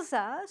tells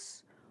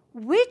us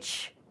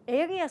which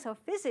areas of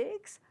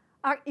physics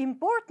are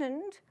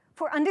important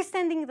for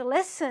understanding the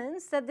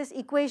lessons that this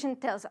equation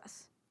tells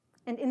us.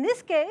 And in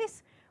this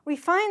case, we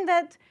find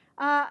that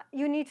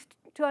you need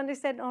to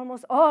understand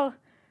almost all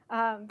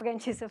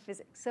branches of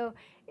physics. So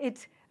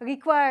it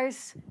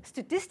requires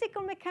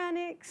statistical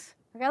mechanics,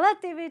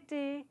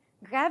 relativity,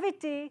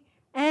 gravity,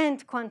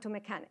 and quantum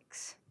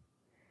mechanics.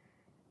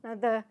 Now,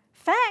 the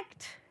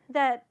fact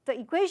that the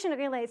equation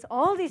relates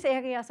all these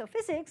areas of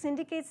physics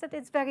indicates that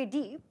it's very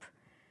deep,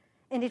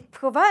 and it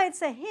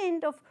provides a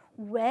hint of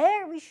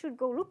where we should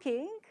go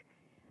looking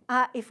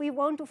if we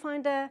want to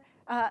find a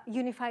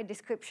unified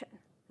description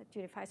that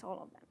unifies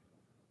all of them.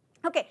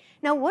 Okay,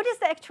 now what is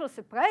the actual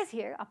surprise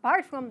here,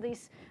 apart from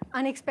these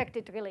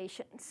unexpected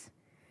relations?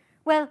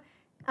 Well,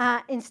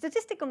 in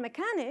statistical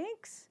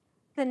mechanics,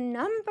 the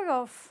number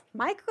of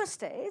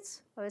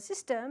microstates of a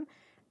system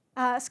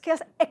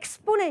scales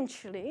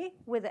exponentially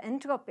with the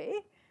entropy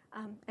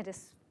at a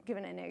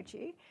given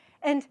energy.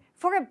 And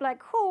for a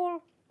black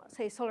hole,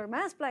 say solar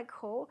mass black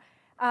hole,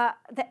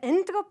 the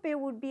entropy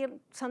would be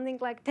something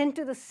like 10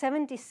 to the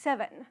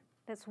 77.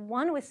 That's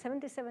 1 with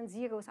 77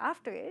 zeros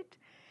after it.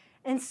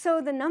 And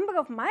so the number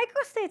of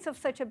microstates of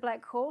such a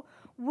black hole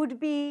would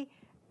be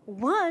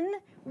 1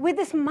 with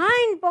this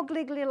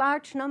mind-bogglingly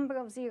large number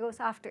of zeros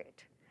after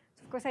it.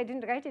 So of course, I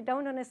didn't write it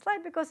down on a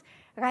slide because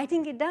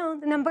writing it down,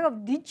 the number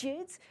of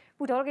digits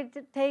would already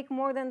take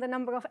more than the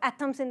number of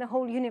atoms in the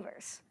whole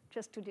universe,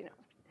 just to denote.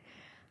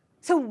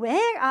 So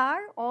where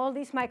are all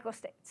these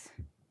microstates?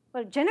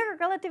 Well, general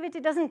relativity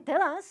doesn't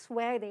tell us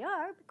where they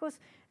are because,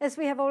 as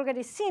we have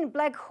already seen,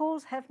 black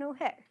holes have no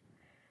hair.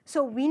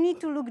 So we need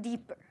to look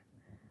deeper.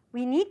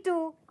 We need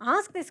to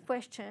ask this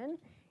question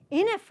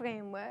in a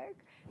framework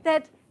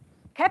that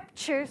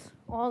captures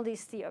all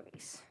these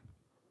theories.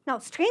 Now,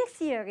 string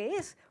theory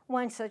is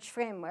one such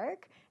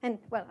framework. And,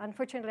 well,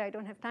 unfortunately, I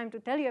don't have time to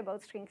tell you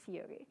about string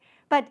theory.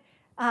 But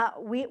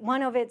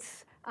one of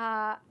its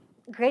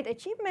great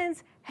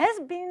achievements has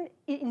been,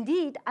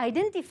 indeed,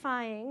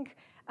 identifying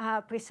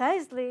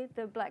precisely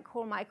the black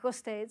hole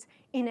microstates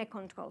in a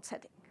controlled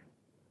setting.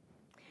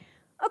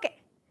 OK,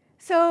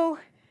 so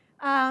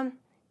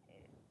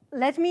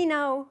let me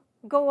now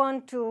go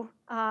on to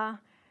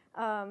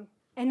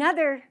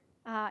another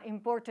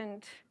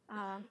important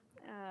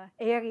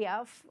area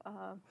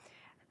of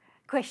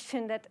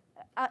question that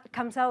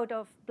comes out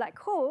of black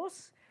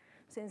holes,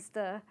 since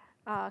the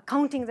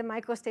counting the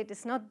microstate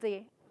is not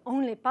the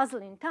only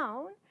puzzle in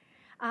town.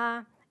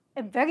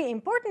 A very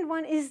important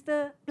one is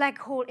the black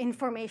hole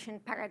information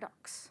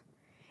paradox.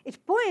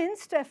 It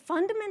points to a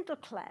fundamental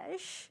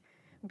clash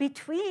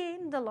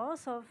between the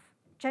laws of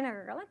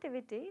general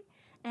relativity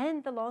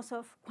and the laws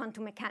of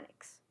quantum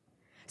mechanics.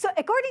 So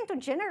according to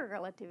general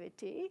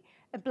relativity,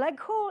 a black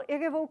hole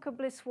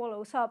irrevocably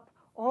swallows up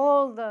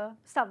all the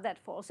stuff that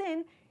falls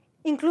in,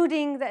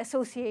 including the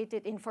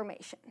associated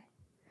information.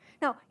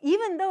 Now,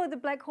 even though the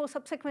black hole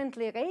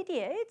subsequently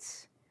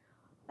radiates,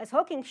 as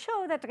Hawking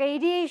showed, that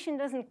radiation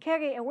doesn't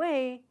carry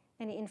away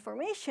any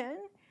information,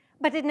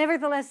 but it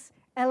nevertheless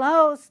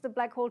allows the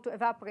black hole to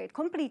evaporate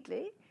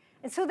completely,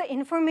 and so the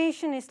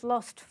information is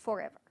lost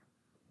forever.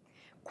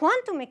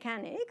 Quantum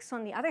mechanics,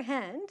 on the other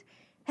hand,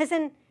 has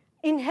an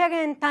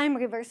inherent time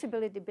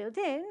reversibility built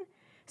in.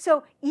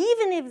 So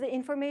even if the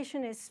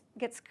information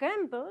gets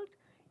scrambled,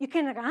 you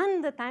can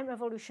run the time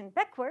evolution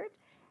backward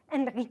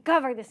and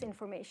recover this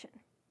information.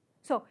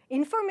 So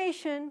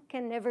information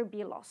can never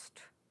be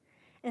lost.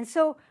 And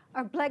so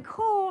our black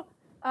hole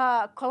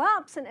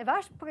collapse and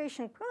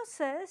evaporation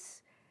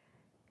process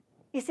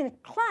is in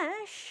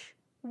clash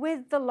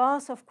with the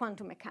laws of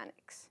quantum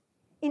mechanics.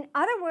 In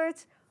other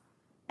words,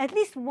 at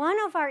least one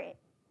of our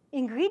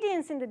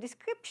ingredients in the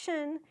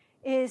description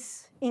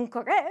is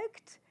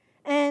incorrect,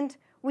 and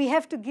we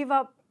have to give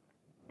up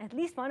at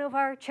least one of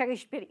our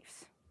cherished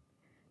beliefs.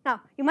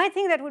 Now, you might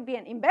think that would be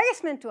an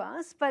embarrassment to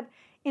us, but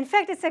in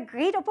fact, it's a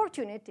great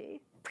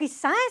opportunity,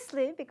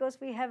 precisely because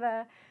we have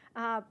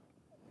a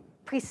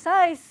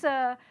precise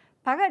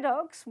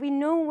paradox. We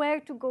know where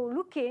to go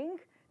looking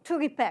to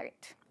repair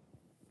it.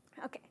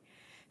 Okay,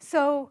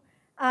 so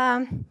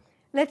I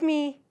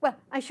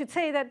should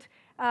say that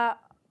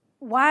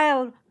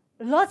while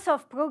lots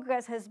of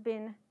progress has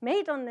been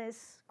made on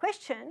this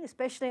question,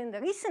 especially in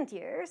the recent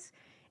years,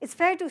 it's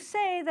fair to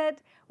say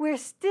that we're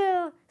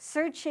still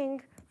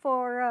searching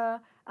for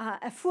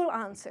a full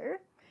answer.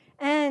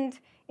 And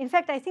in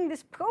fact, I think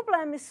this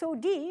problem is so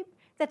deep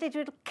that it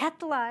will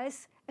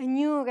catalyze a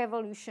new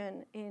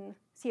revolution in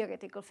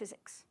theoretical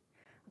physics.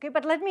 Okay,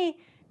 but let me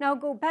now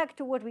go back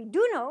to what we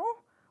do know,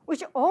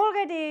 which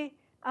already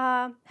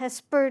has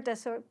spurred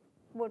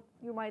what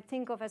you might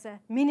think of as a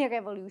mini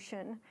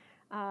revolution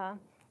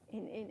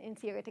in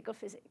theoretical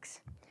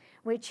physics,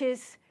 which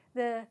is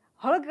the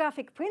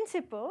holographic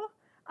principle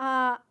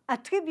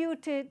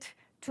attributed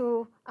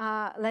to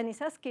Lenny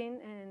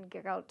Susskind and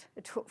Gerald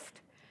 't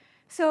Hooft.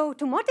 So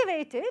to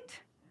motivate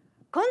it,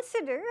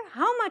 consider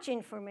how much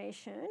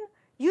information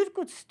you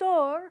could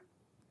store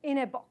in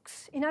a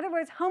box. In other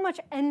words, how much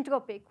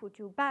entropy could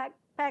you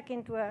pack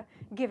into a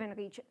given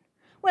region?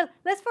 Well,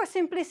 let's for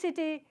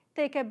simplicity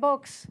take a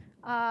box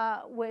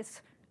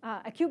with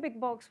a cubic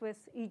box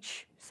with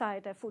each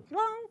side a foot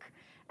long,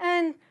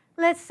 and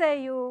let's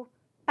say you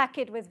pack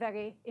it with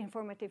very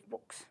informative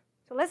books.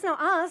 So let's now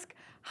ask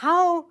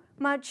how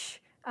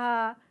much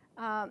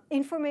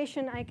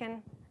information I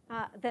can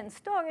then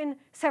store in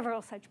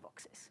several such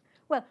boxes.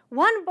 Well,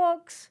 one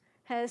box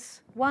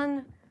has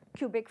 1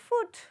 cubic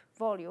foot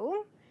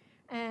volume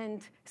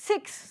and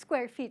 6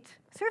 square feet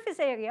surface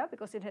area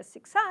because it has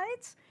 6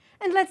 sides.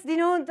 And let's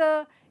denote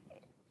the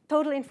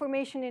total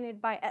information in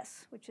it by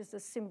S, which is the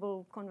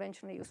symbol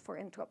conventionally used for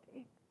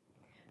entropy.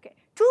 Okay.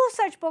 2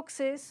 such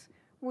boxes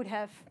would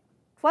have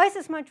twice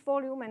as much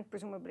volume and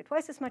presumably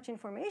twice as much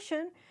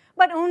information,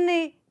 but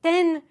only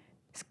 10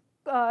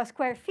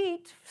 square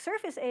feet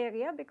surface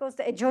area because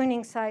the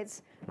adjoining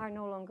sides are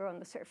no longer on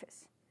the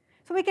surface.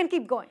 So we can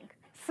keep going.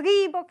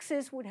 3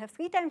 boxes would have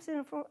 3 times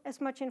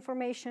as much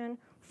information,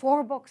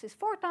 4 boxes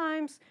 4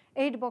 times,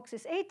 8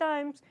 boxes 8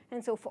 times,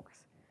 and so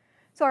forth.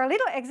 So our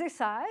little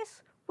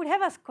exercise would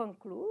have us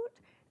conclude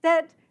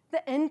that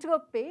the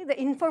entropy, the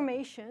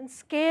information,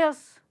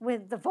 scales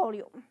with the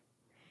volume.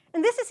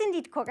 And this is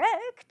indeed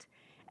correct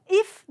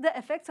if the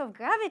effects of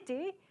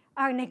gravity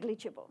are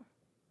negligible.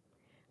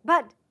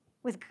 But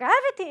with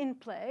gravity in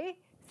play,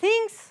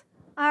 things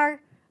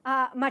are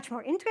much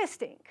more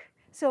interesting.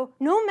 So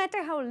no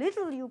matter how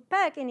little you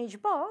pack in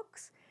each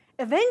box,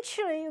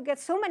 eventually you get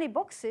so many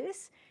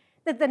boxes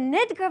that the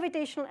net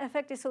gravitational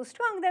effect is so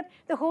strong that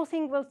the whole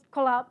thing will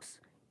collapse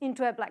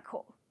into a black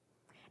hole.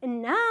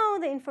 And now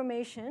the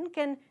information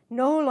can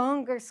no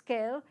longer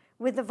scale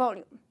with the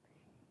volume.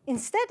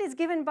 Instead, it's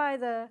given by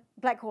the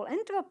black hole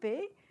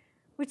entropy,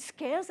 which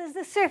scales as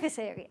the surface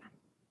area.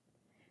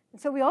 And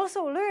so we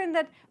also learned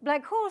that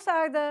black holes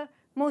are the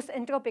most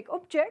entropic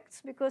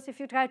objects because if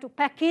you try to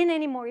pack in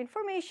any more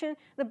information,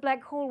 the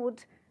black hole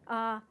would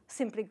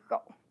simply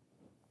grow.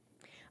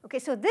 Okay,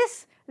 so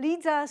this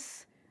leads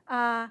us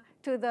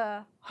to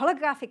the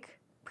holographic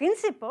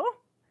principle,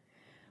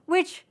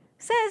 which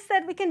says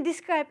that we can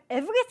describe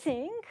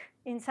everything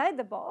inside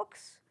the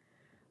box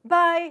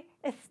by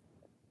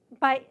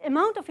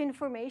amount of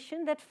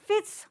information that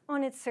fits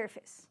on its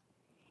surface.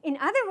 In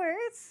other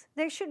words,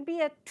 there should be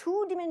a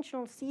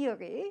 2-dimensional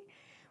theory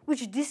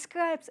which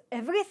describes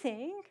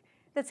everything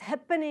that's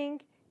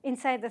happening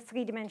inside the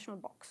 3-dimensional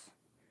box.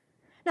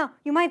 Now,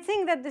 you might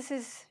think that this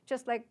is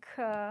just like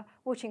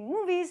watching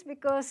movies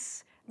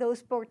because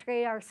those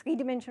portray our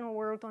 3-dimensional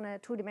world on a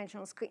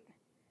 2-dimensional screen.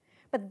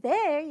 But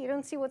there, you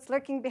don't see what's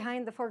lurking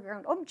behind the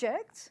foreground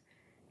objects,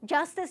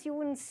 just as you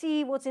wouldn't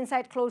see what's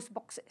inside closed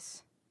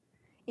boxes.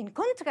 In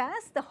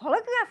contrast, the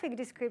holographic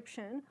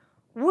description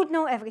would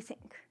know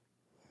everything.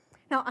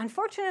 Now,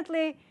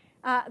 unfortunately,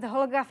 the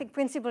holographic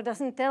principle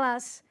doesn't tell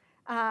us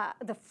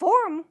the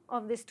form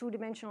of this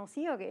 2-dimensional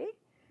theory,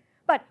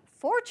 but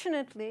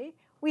fortunately,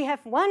 we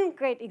have one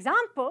great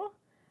example,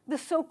 the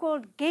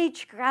so-called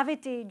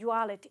gauge-gravity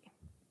duality.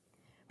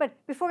 But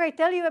before I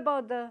tell you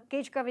about the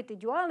gauge-gravity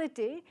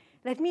duality,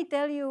 let me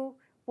tell you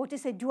what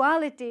is a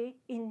duality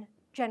in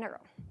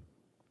general.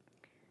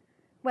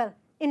 well,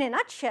 in a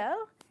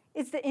nutshell,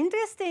 it's the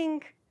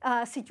interesting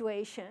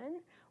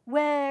situation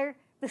where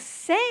the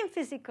same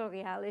physical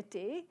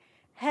reality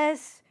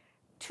has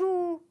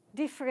two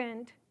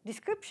different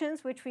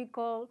descriptions, which we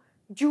call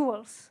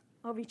duals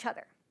of each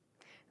other.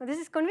 Now, this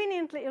is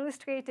conveniently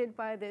illustrated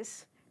by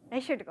this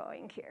Escher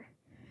drawing here.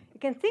 You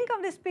can think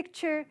of this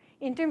picture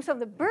in terms of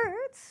the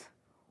birds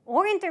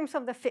or in terms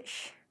of the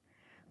fish.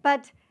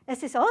 But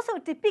as is also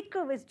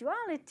typical with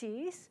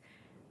dualities,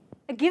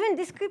 a given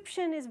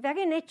description is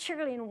very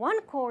naturally in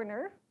one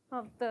corner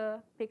of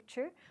the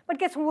picture, but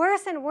gets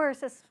worse and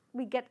worse as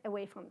we get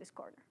away from this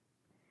corner.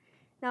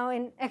 Now,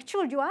 in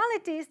actual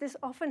dualities, this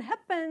often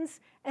happens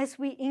as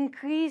we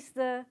increase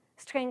the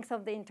strength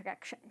of the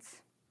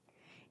interactions.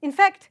 In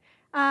fact,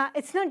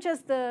 it's not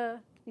just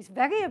these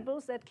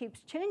variables that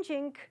keeps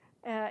changing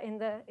in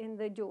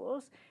the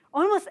duals.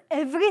 Almost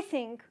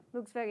everything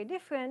looks very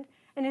different,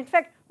 and in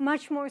fact,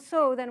 much more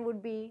so than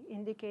would be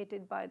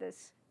indicated by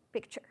this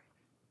picture.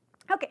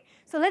 Okay,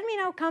 so let me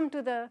now come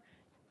to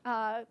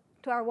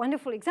our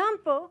wonderful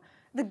example,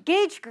 the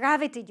gauge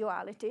gravity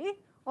duality,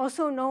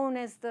 also known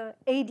as the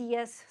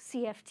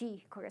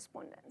ADS-CFT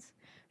correspondence,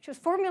 which was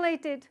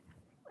formulated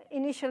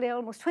initially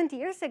almost 20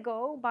 years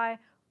ago by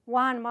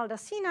Juan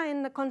Maldacena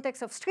in the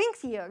context of string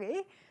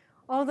theory,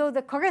 although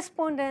the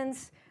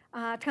correspondence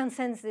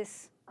transcends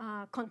this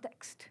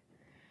context.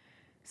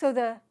 So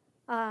the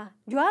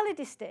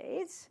duality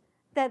states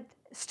that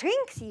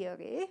string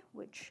theory,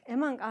 which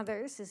among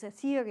others is a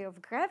theory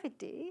of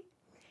gravity,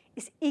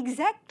 is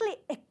exactly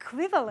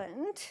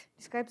equivalent,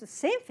 describes the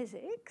same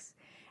physics,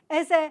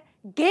 as a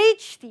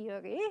gauge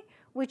theory,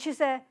 which is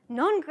a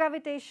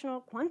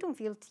non-gravitational quantum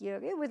field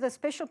theory with a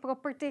special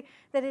property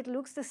that it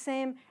looks the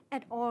same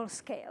at all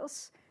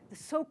scales, the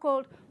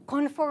so-called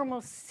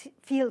conformal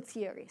field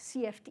theory,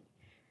 CFT.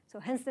 So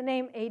hence the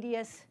name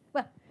ADS.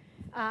 Well,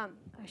 I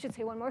should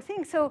say one more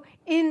thing. So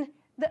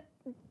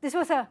this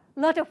was a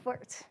lot of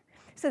words.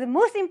 So the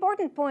most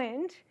important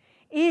point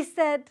is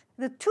that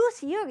the two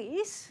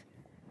theories,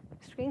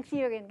 string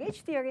theory and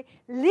gauge theory,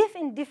 live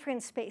in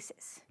different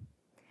spaces.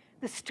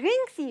 The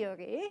string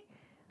theory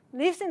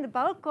lives in the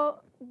bulk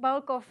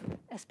of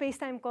a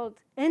spacetime called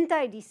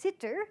anti-de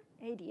Sitter,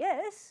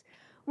 ADS,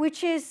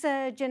 which is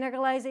a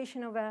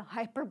generalization of a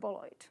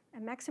hyperboloid, a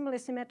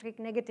maximally symmetric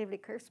negatively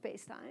curved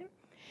spacetime,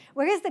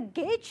 whereas the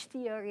gauge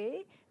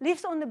theory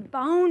lives on the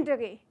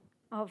boundary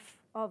of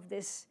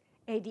this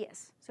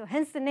ADS. So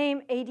hence the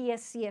name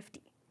ADS-CFT.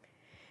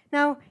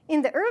 Now,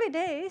 in the early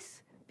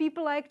days,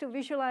 people like to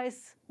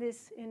visualize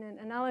this in an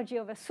analogy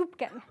of a soup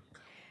can.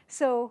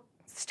 So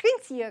string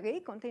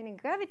theory containing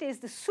gravity is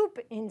the soup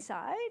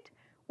inside,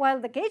 while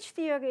the gauge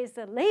theory is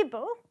the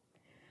label.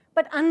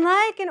 But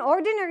unlike an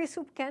ordinary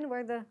soup can,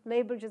 where the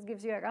label just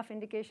gives you a rough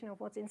indication of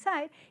what's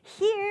inside,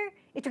 here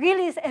it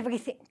really is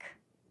everything.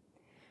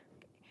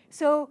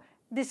 So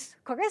this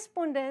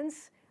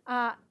correspondence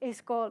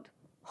is called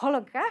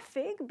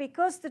holographic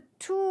because the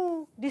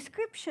two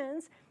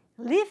descriptions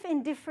live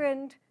in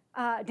different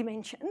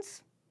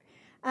dimensions.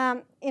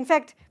 In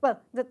fact, well,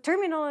 the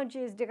terminology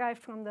is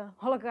derived from the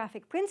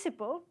holographic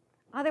principle.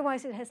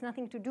 Otherwise, it has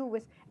nothing to do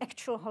with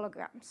actual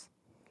holograms.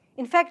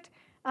 In fact,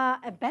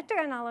 a better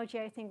analogy,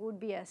 I think, would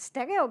be a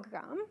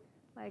stereogram,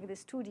 like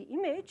this 2D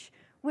image,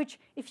 which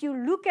if you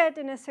look at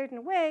in a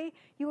certain way,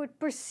 you would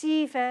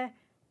perceive a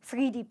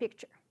 3D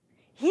picture.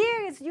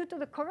 Here, it's due to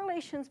the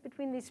correlations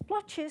between these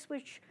splotches,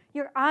 which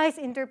your eyes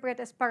interpret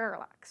as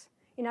parallax.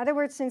 In other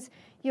words, since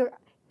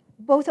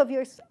both of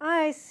your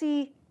eyes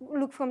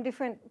look from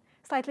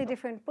slightly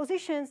different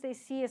positions, they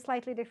see a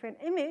slightly different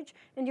image,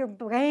 and your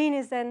brain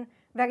is then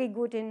very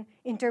good in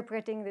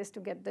interpreting this to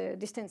get the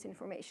distance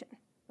information.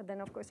 But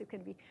then, of course, you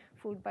can be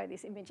fooled by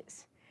these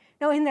images.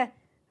 Now, in the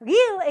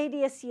real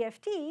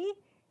ADS-CFT,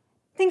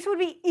 things would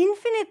be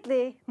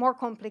infinitely more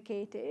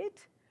complicated,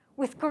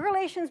 with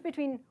correlations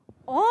between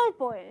all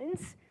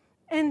points,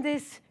 and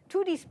this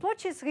 2D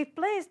splotch is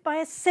replaced by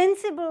a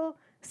sensible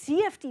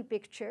CFT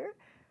picture,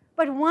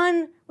 but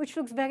one which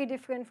looks very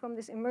different from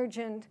this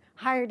emergent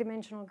higher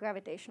dimensional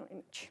gravitational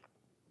image.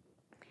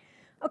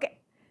 Okay,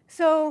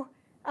 so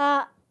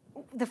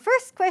the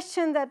first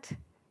question that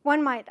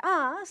one might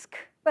ask,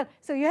 well,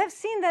 so you have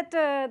seen that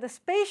the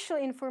spatial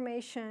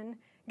information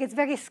gets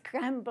very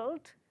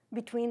scrambled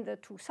between the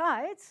two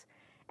sides,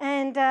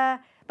 and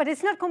but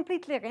it's not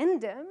completely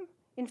random.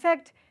 In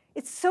fact,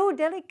 it's so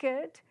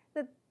delicate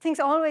that things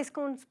always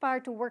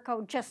conspire to work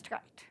out just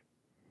right.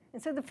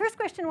 And so the first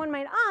question one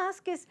might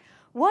ask is,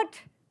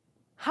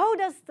 how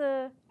does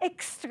the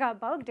extra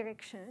bulk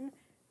direction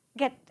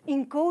get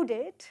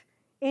encoded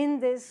in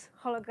this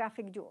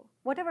holographic dual?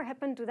 Whatever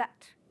happened to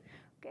that?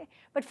 Okay.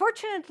 But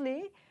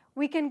fortunately,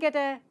 we can get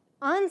an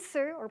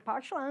answer or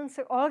partial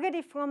answer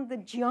already from the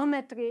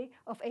geometry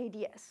of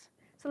ADS.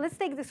 So let's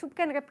take the soup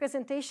can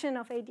representation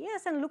of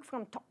ADS and look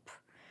from top.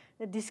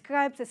 That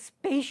describes a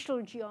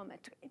spatial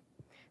geometry.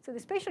 So the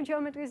spatial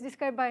geometry is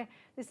described by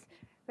this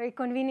very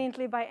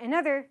conveniently by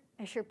another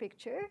Escher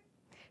picture.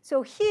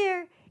 So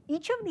here,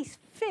 each of these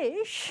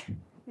fish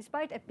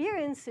despite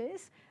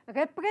appearances,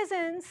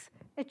 represents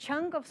a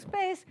chunk of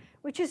space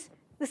which is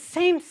the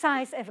same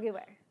size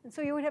everywhere. And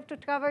so you would have to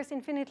traverse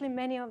infinitely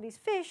many of these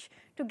fish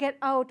to get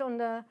out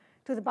to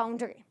the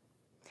boundary.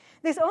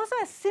 There's also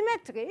a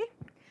symmetry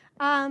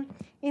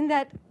in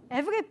that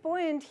every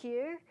point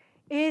here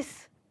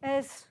is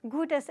as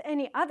good as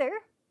any other.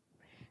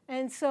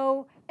 And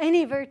so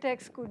any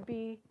vertex could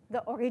be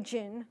the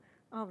origin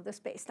of the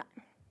space-time.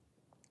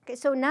 Okay,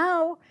 so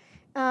now,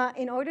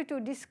 in order to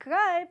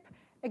describe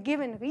a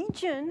given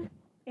region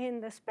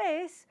in the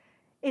space,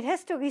 it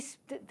has to,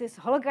 this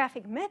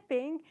holographic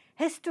mapping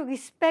has to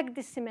respect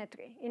this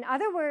symmetry. In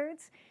other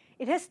words,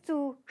 it has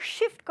to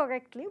shift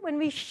correctly when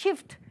we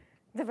shift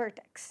the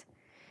vertex.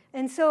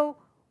 And so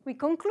we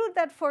conclude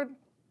that for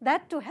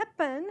that to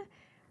happen,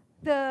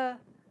 the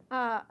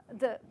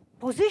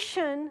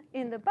position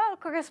in the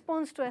bulk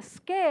corresponds to a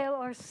scale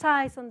or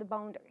size on the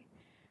boundary.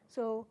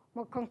 So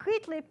more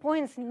concretely,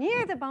 points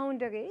near the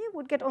boundary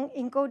would get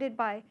encoded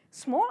by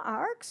small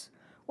arcs,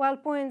 while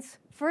points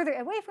further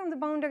away from the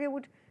boundary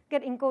would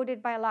get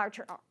encoded by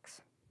larger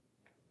arcs.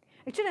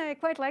 Actually, I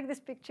quite like this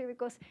picture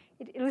because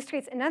it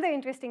illustrates another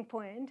interesting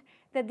point,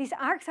 that these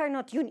arcs are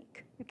not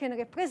unique. You can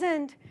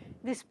represent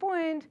this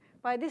point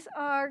by this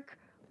arc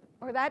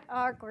or that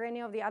arc or any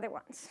of the other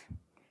ones.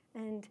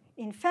 And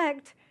in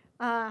fact,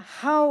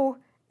 how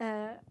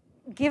a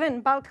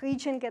given bulk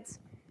region gets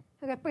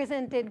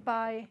represented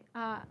by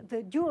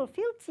the dual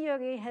field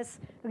theory has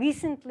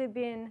recently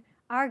been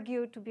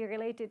argued to be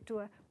related to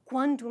a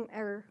quantum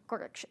error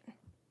correction.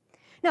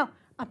 Now,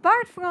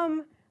 apart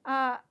from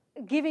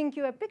giving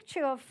you a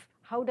picture of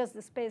how does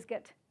the space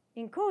get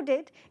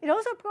encoded, it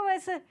also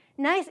provides a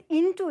nice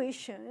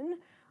intuition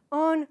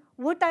on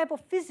what type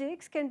of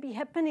physics can be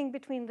happening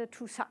between the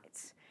two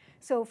sides.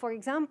 So for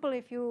example,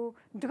 if you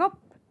drop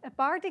a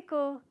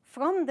particle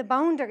from the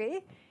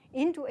boundary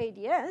into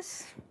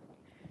ADS,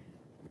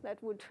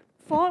 that would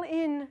fall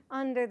in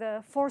under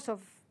the force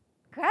of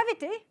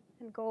gravity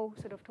and go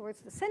sort of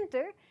towards the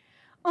center.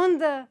 On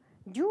the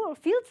dual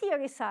field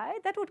theory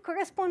side, that would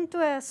correspond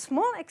to a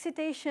small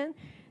excitation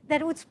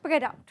that would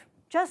spread out,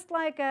 just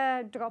like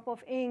a drop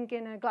of ink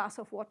in a glass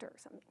of water or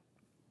something.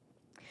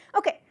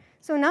 Okay,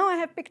 so now I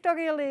have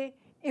pictorially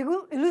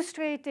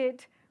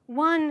illustrated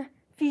one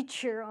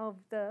feature of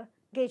the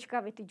gauge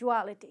gravity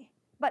duality.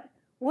 But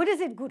what is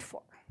it good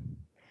for?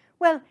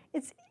 Well,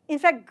 it's in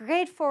fact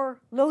great for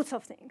loads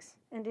of things.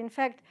 And in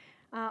fact,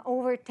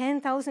 over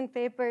 10,000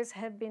 papers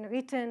have been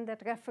written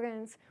that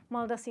reference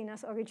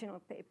Maldacina's original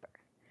paper.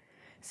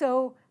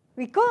 So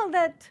recall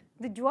that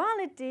the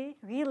duality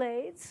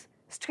relates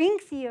string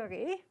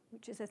theory,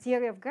 which is a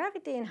theory of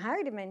gravity in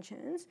higher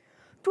dimensions,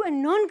 to a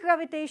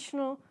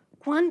non-gravitational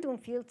quantum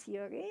field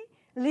theory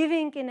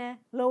living in a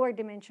lower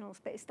dimensional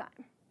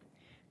space-time.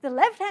 The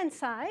left-hand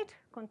side,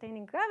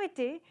 containing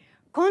gravity,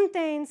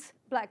 contains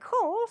black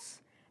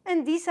holes,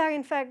 and these are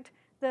in fact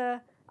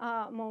the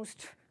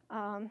most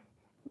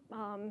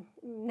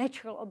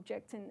natural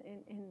objects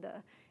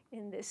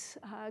in this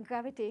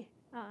gravity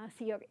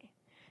theory.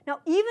 Now,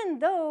 even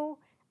though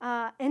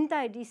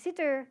anti-de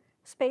Sitter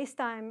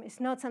space-time is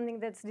not something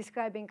that's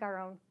describing our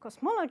own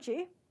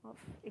cosmology of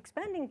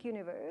expanding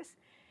universe,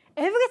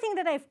 everything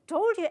that I've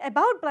told you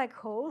about black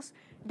holes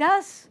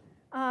does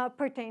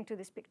pertain to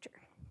this picture.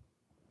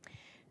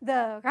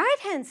 The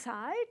right-hand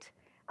side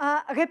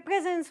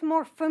represents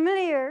more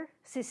familiar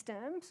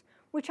systems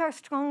which are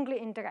strongly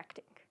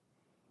interacting.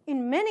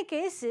 In many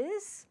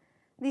cases,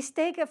 these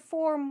take a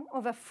form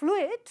of a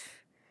fluid,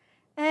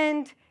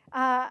 and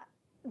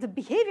the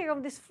behavior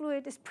of this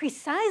fluid is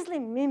precisely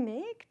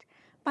mimicked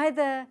by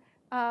the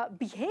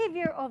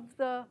behavior of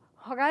the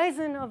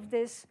horizon of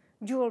this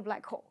dual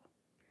black hole.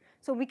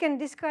 So we can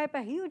describe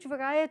a huge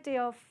variety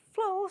of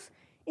flows,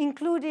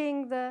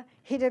 including the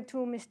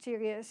hitherto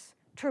mysterious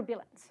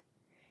turbulence.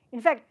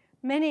 In fact,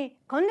 many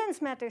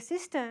condensed matter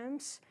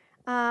systems,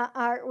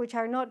 which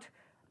are not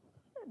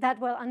that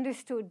well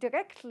understood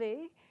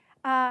directly,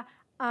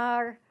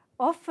 are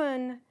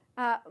often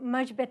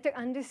much better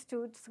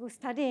understood through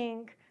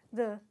studying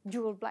the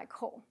dual black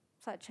hole,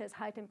 such as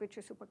high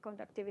temperature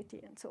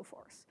superconductivity and so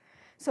forth.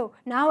 So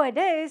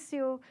nowadays,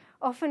 you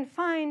often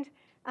find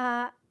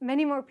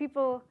many more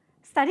people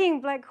studying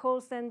black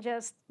holes than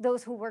just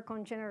those who work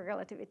on general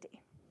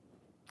relativity.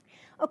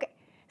 Okay,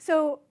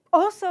 so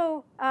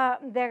also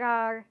there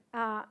are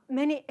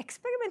many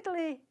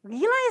experimentally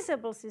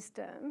realizable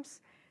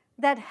systems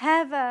that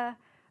have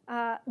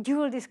a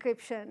dual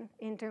description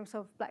in terms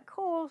of black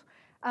holes,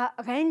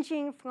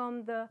 ranging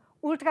from the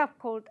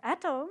ultra-cold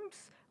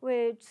atoms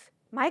with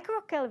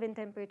microkelvin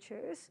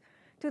temperatures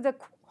to the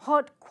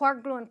hot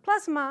quark-gluon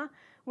plasma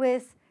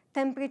with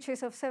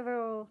temperatures of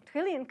several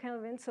trillion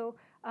Kelvin, so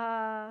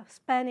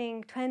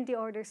spanning 20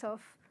 orders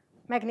of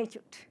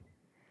magnitude.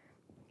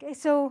 Okay,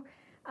 so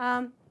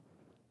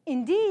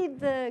indeed,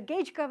 the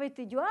gauge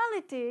gravity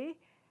duality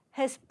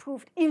has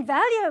proved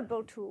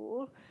invaluable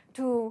tool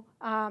to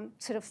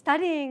sort of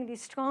studying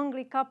these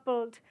strongly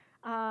coupled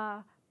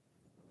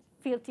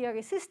field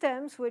theory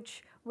systems,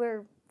 which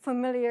were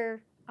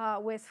familiar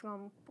with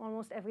from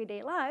almost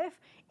everyday life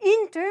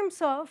in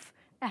terms of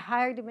a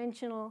higher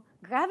dimensional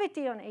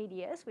gravity on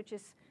ADS, which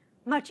is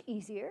much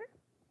easier.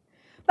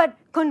 But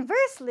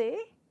conversely,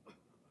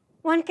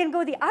 one can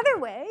go the other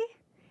way,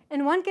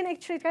 and one can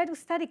actually try to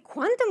study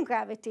quantum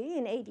gravity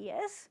in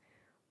ADS,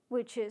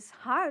 which is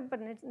hard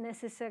but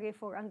necessary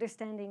for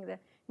understanding the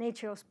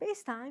nature of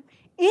space-time,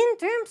 in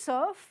terms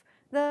of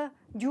the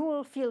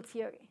dual field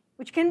theory,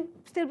 which can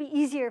still be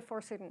easier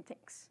for certain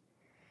things.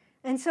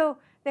 And so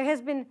there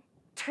has been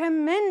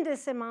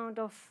tremendous amount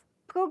of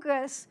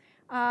progress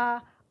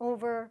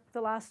over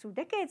the last 2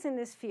 decades in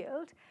this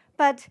field,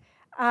 but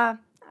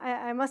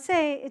I must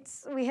say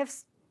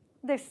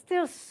there's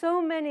still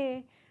so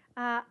many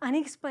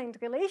unexplained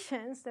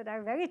relations that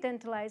are very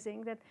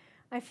tantalizing that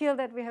I feel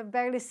that we have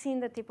barely seen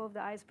the tip of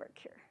the iceberg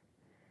here.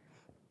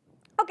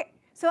 Okay,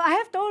 so I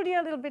have told you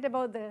a little bit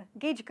about the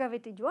gauge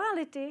gravity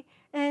duality,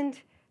 and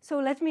so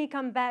let me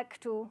come back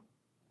to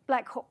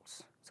black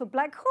holes. So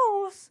black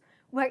holes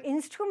were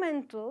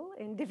instrumental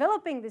in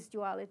developing this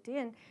duality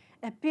and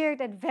appeared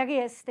at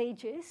various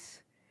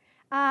stages.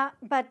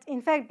 But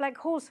in fact, black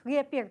holes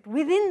reappeared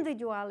within the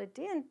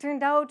duality and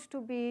turned out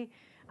to be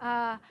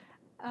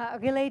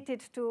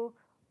related to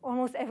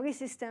almost every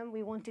system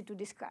we wanted to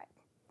describe.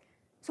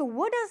 So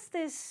what does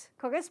this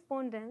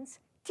correspondence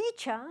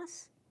teach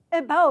us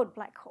about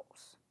black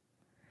holes?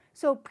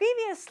 So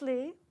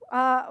previously,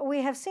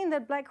 we have seen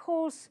that black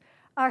holes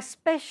are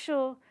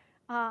special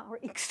or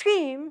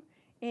extreme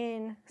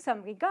in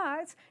some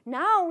regards.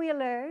 Now we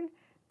learn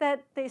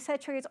that they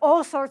saturate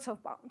all sorts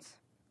of bounds.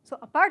 So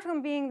apart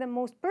from being the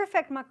most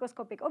perfect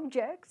macroscopic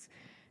objects,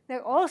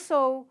 they're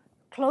also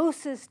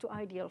closest to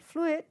ideal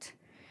fluid.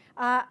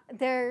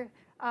 They're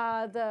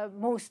the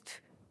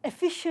most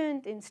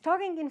efficient in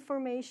storing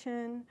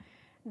information.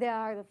 They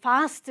are the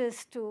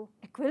fastest to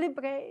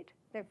equilibrate.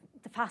 They're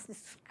the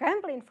fastest to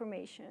scramble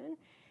information.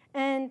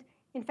 And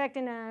in fact,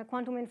 in a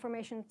quantum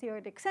information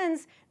theoretic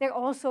sense, they're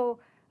also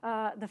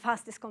the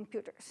fastest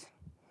computers.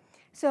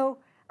 So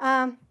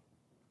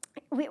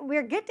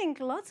we're getting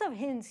lots of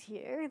hints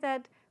here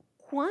that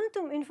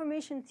quantum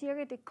information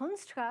theoretic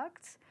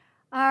constructs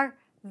are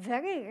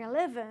very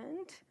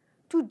relevant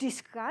to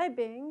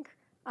describing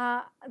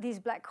these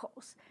black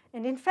holes.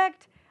 And in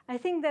fact, I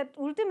think that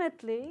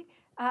ultimately,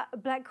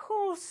 black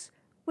holes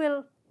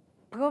will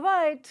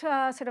provide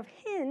sort of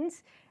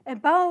hints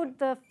about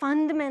the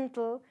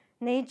fundamental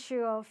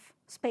nature of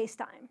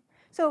space-time.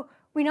 So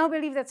we now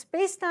believe that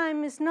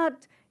space-time is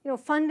not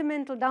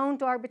fundamental down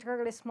to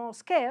arbitrarily small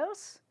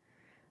scales.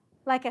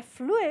 Like a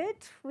fluid,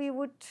 we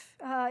would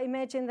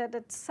imagine that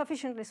at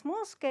sufficiently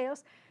small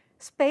scales,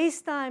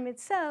 space-time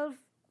itself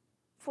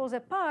falls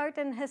apart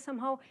and has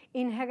somehow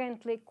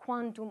inherently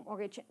quantum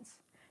origins.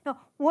 Now,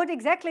 what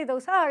exactly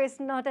those are is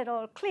not at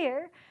all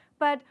clear,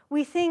 but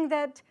we think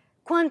that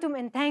quantum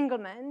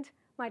entanglement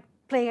might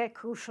play a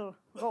crucial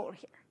role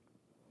here.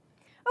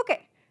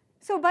 Okay,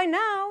 so by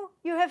now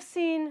you have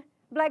seen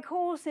black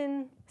holes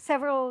in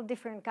several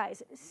different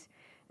guises.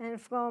 And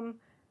from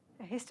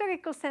a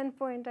historical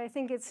standpoint, I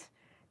think it's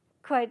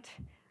quite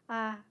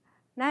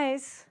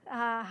nice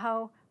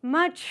how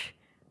much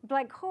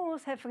black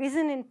holes have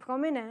risen in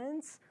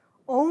prominence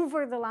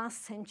over the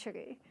last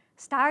century,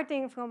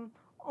 starting from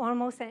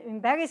almost an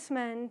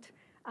embarrassment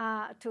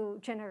to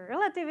general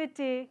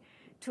relativity,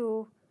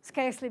 to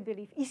scarcely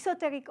believed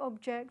esoteric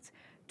objects,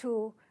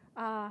 to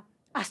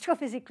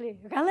astrophysically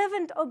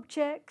relevant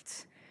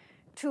objects,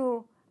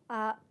 to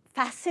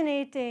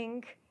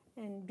fascinating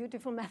and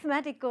beautiful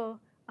mathematical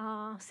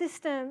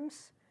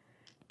systems,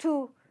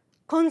 to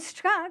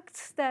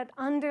constructs that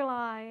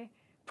underlie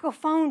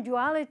profound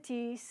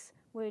dualities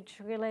which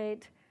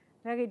relate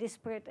very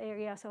disparate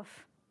areas of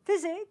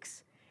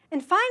physics,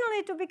 and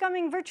finally to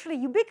becoming virtually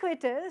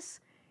ubiquitous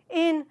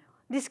in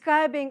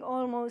describing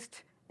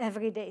almost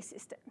everyday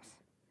systems.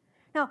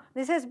 Now,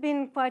 this has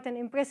been quite an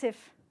impressive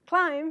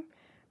climb,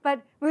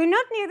 but we're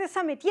not near the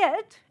summit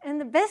yet, and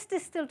the best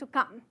is still to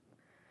come.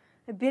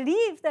 I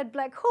believe that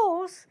black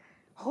holes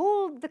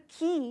hold the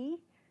key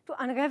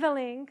to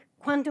unraveling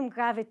quantum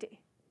gravity,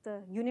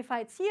 the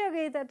unified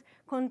theory that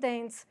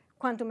contains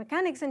quantum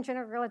mechanics and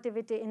general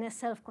relativity in a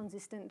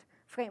self-consistent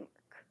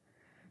framework.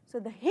 So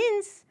the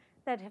hints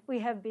that we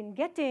have been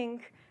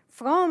getting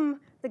from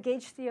the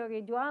gauge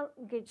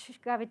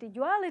gravity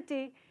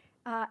duality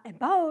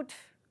about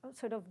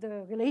sort of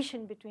the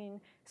relation between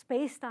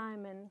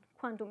space-time and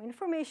quantum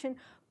information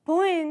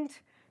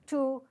point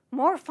to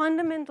more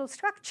fundamental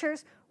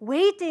structures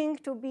waiting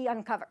to be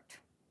uncovered.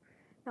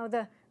 Now,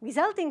 the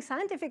resulting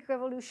scientific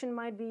revolution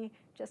might be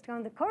just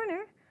around the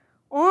corner,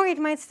 or it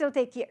might still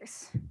take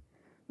years.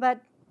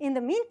 But in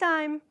the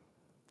meantime,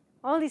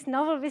 all these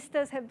novel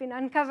vistas have been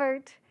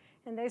uncovered,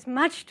 and there's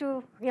much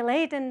to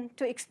relate and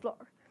to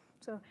explore.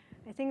 So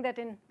I think that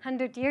in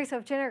 100 years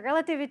of general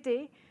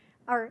relativity,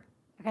 our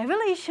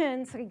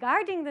revelations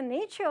regarding the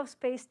nature of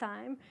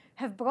space-time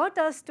have brought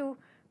us to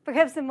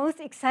perhaps the most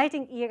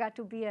exciting era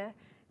to be a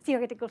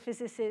theoretical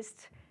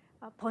physicist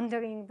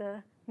pondering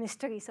the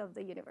mysteries of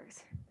the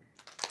universe.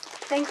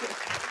 Thank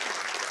you.